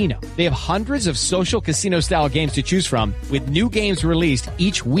Casino. They have hundreds of social casino style games to choose from with new games released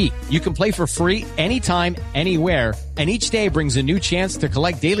each week. You can play for free anytime, anywhere. And each day brings a new chance to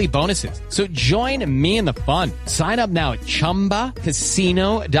collect daily bonuses. So join me in the fun. Sign up now at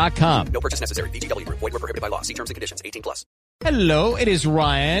ChumbaCasino.com. No purchase necessary. VGW. Void where prohibited by law. See terms and conditions. 18+. Hello, it is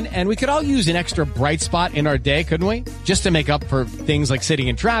Ryan, and we could all use an extra bright spot in our day, couldn't we? Just to make up for things like sitting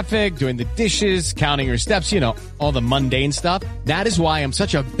in traffic, doing the dishes, counting your steps, all the mundane stuff. That is why I'm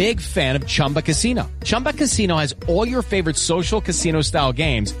such a big fan of Chumba Casino. Chumba Casino has all your favorite social casino-style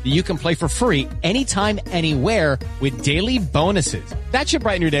games that you can play for free anytime, anywhere with daily bonuses. That should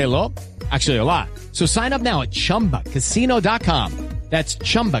brighten your day a little. Actually, a lot. So sign up now at ChumbaCasino.com. That's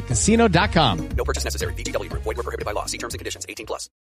ChumbaCasino.com. No purchase necessary. VGW. Void where prohibited by law. See terms and conditions. 18+.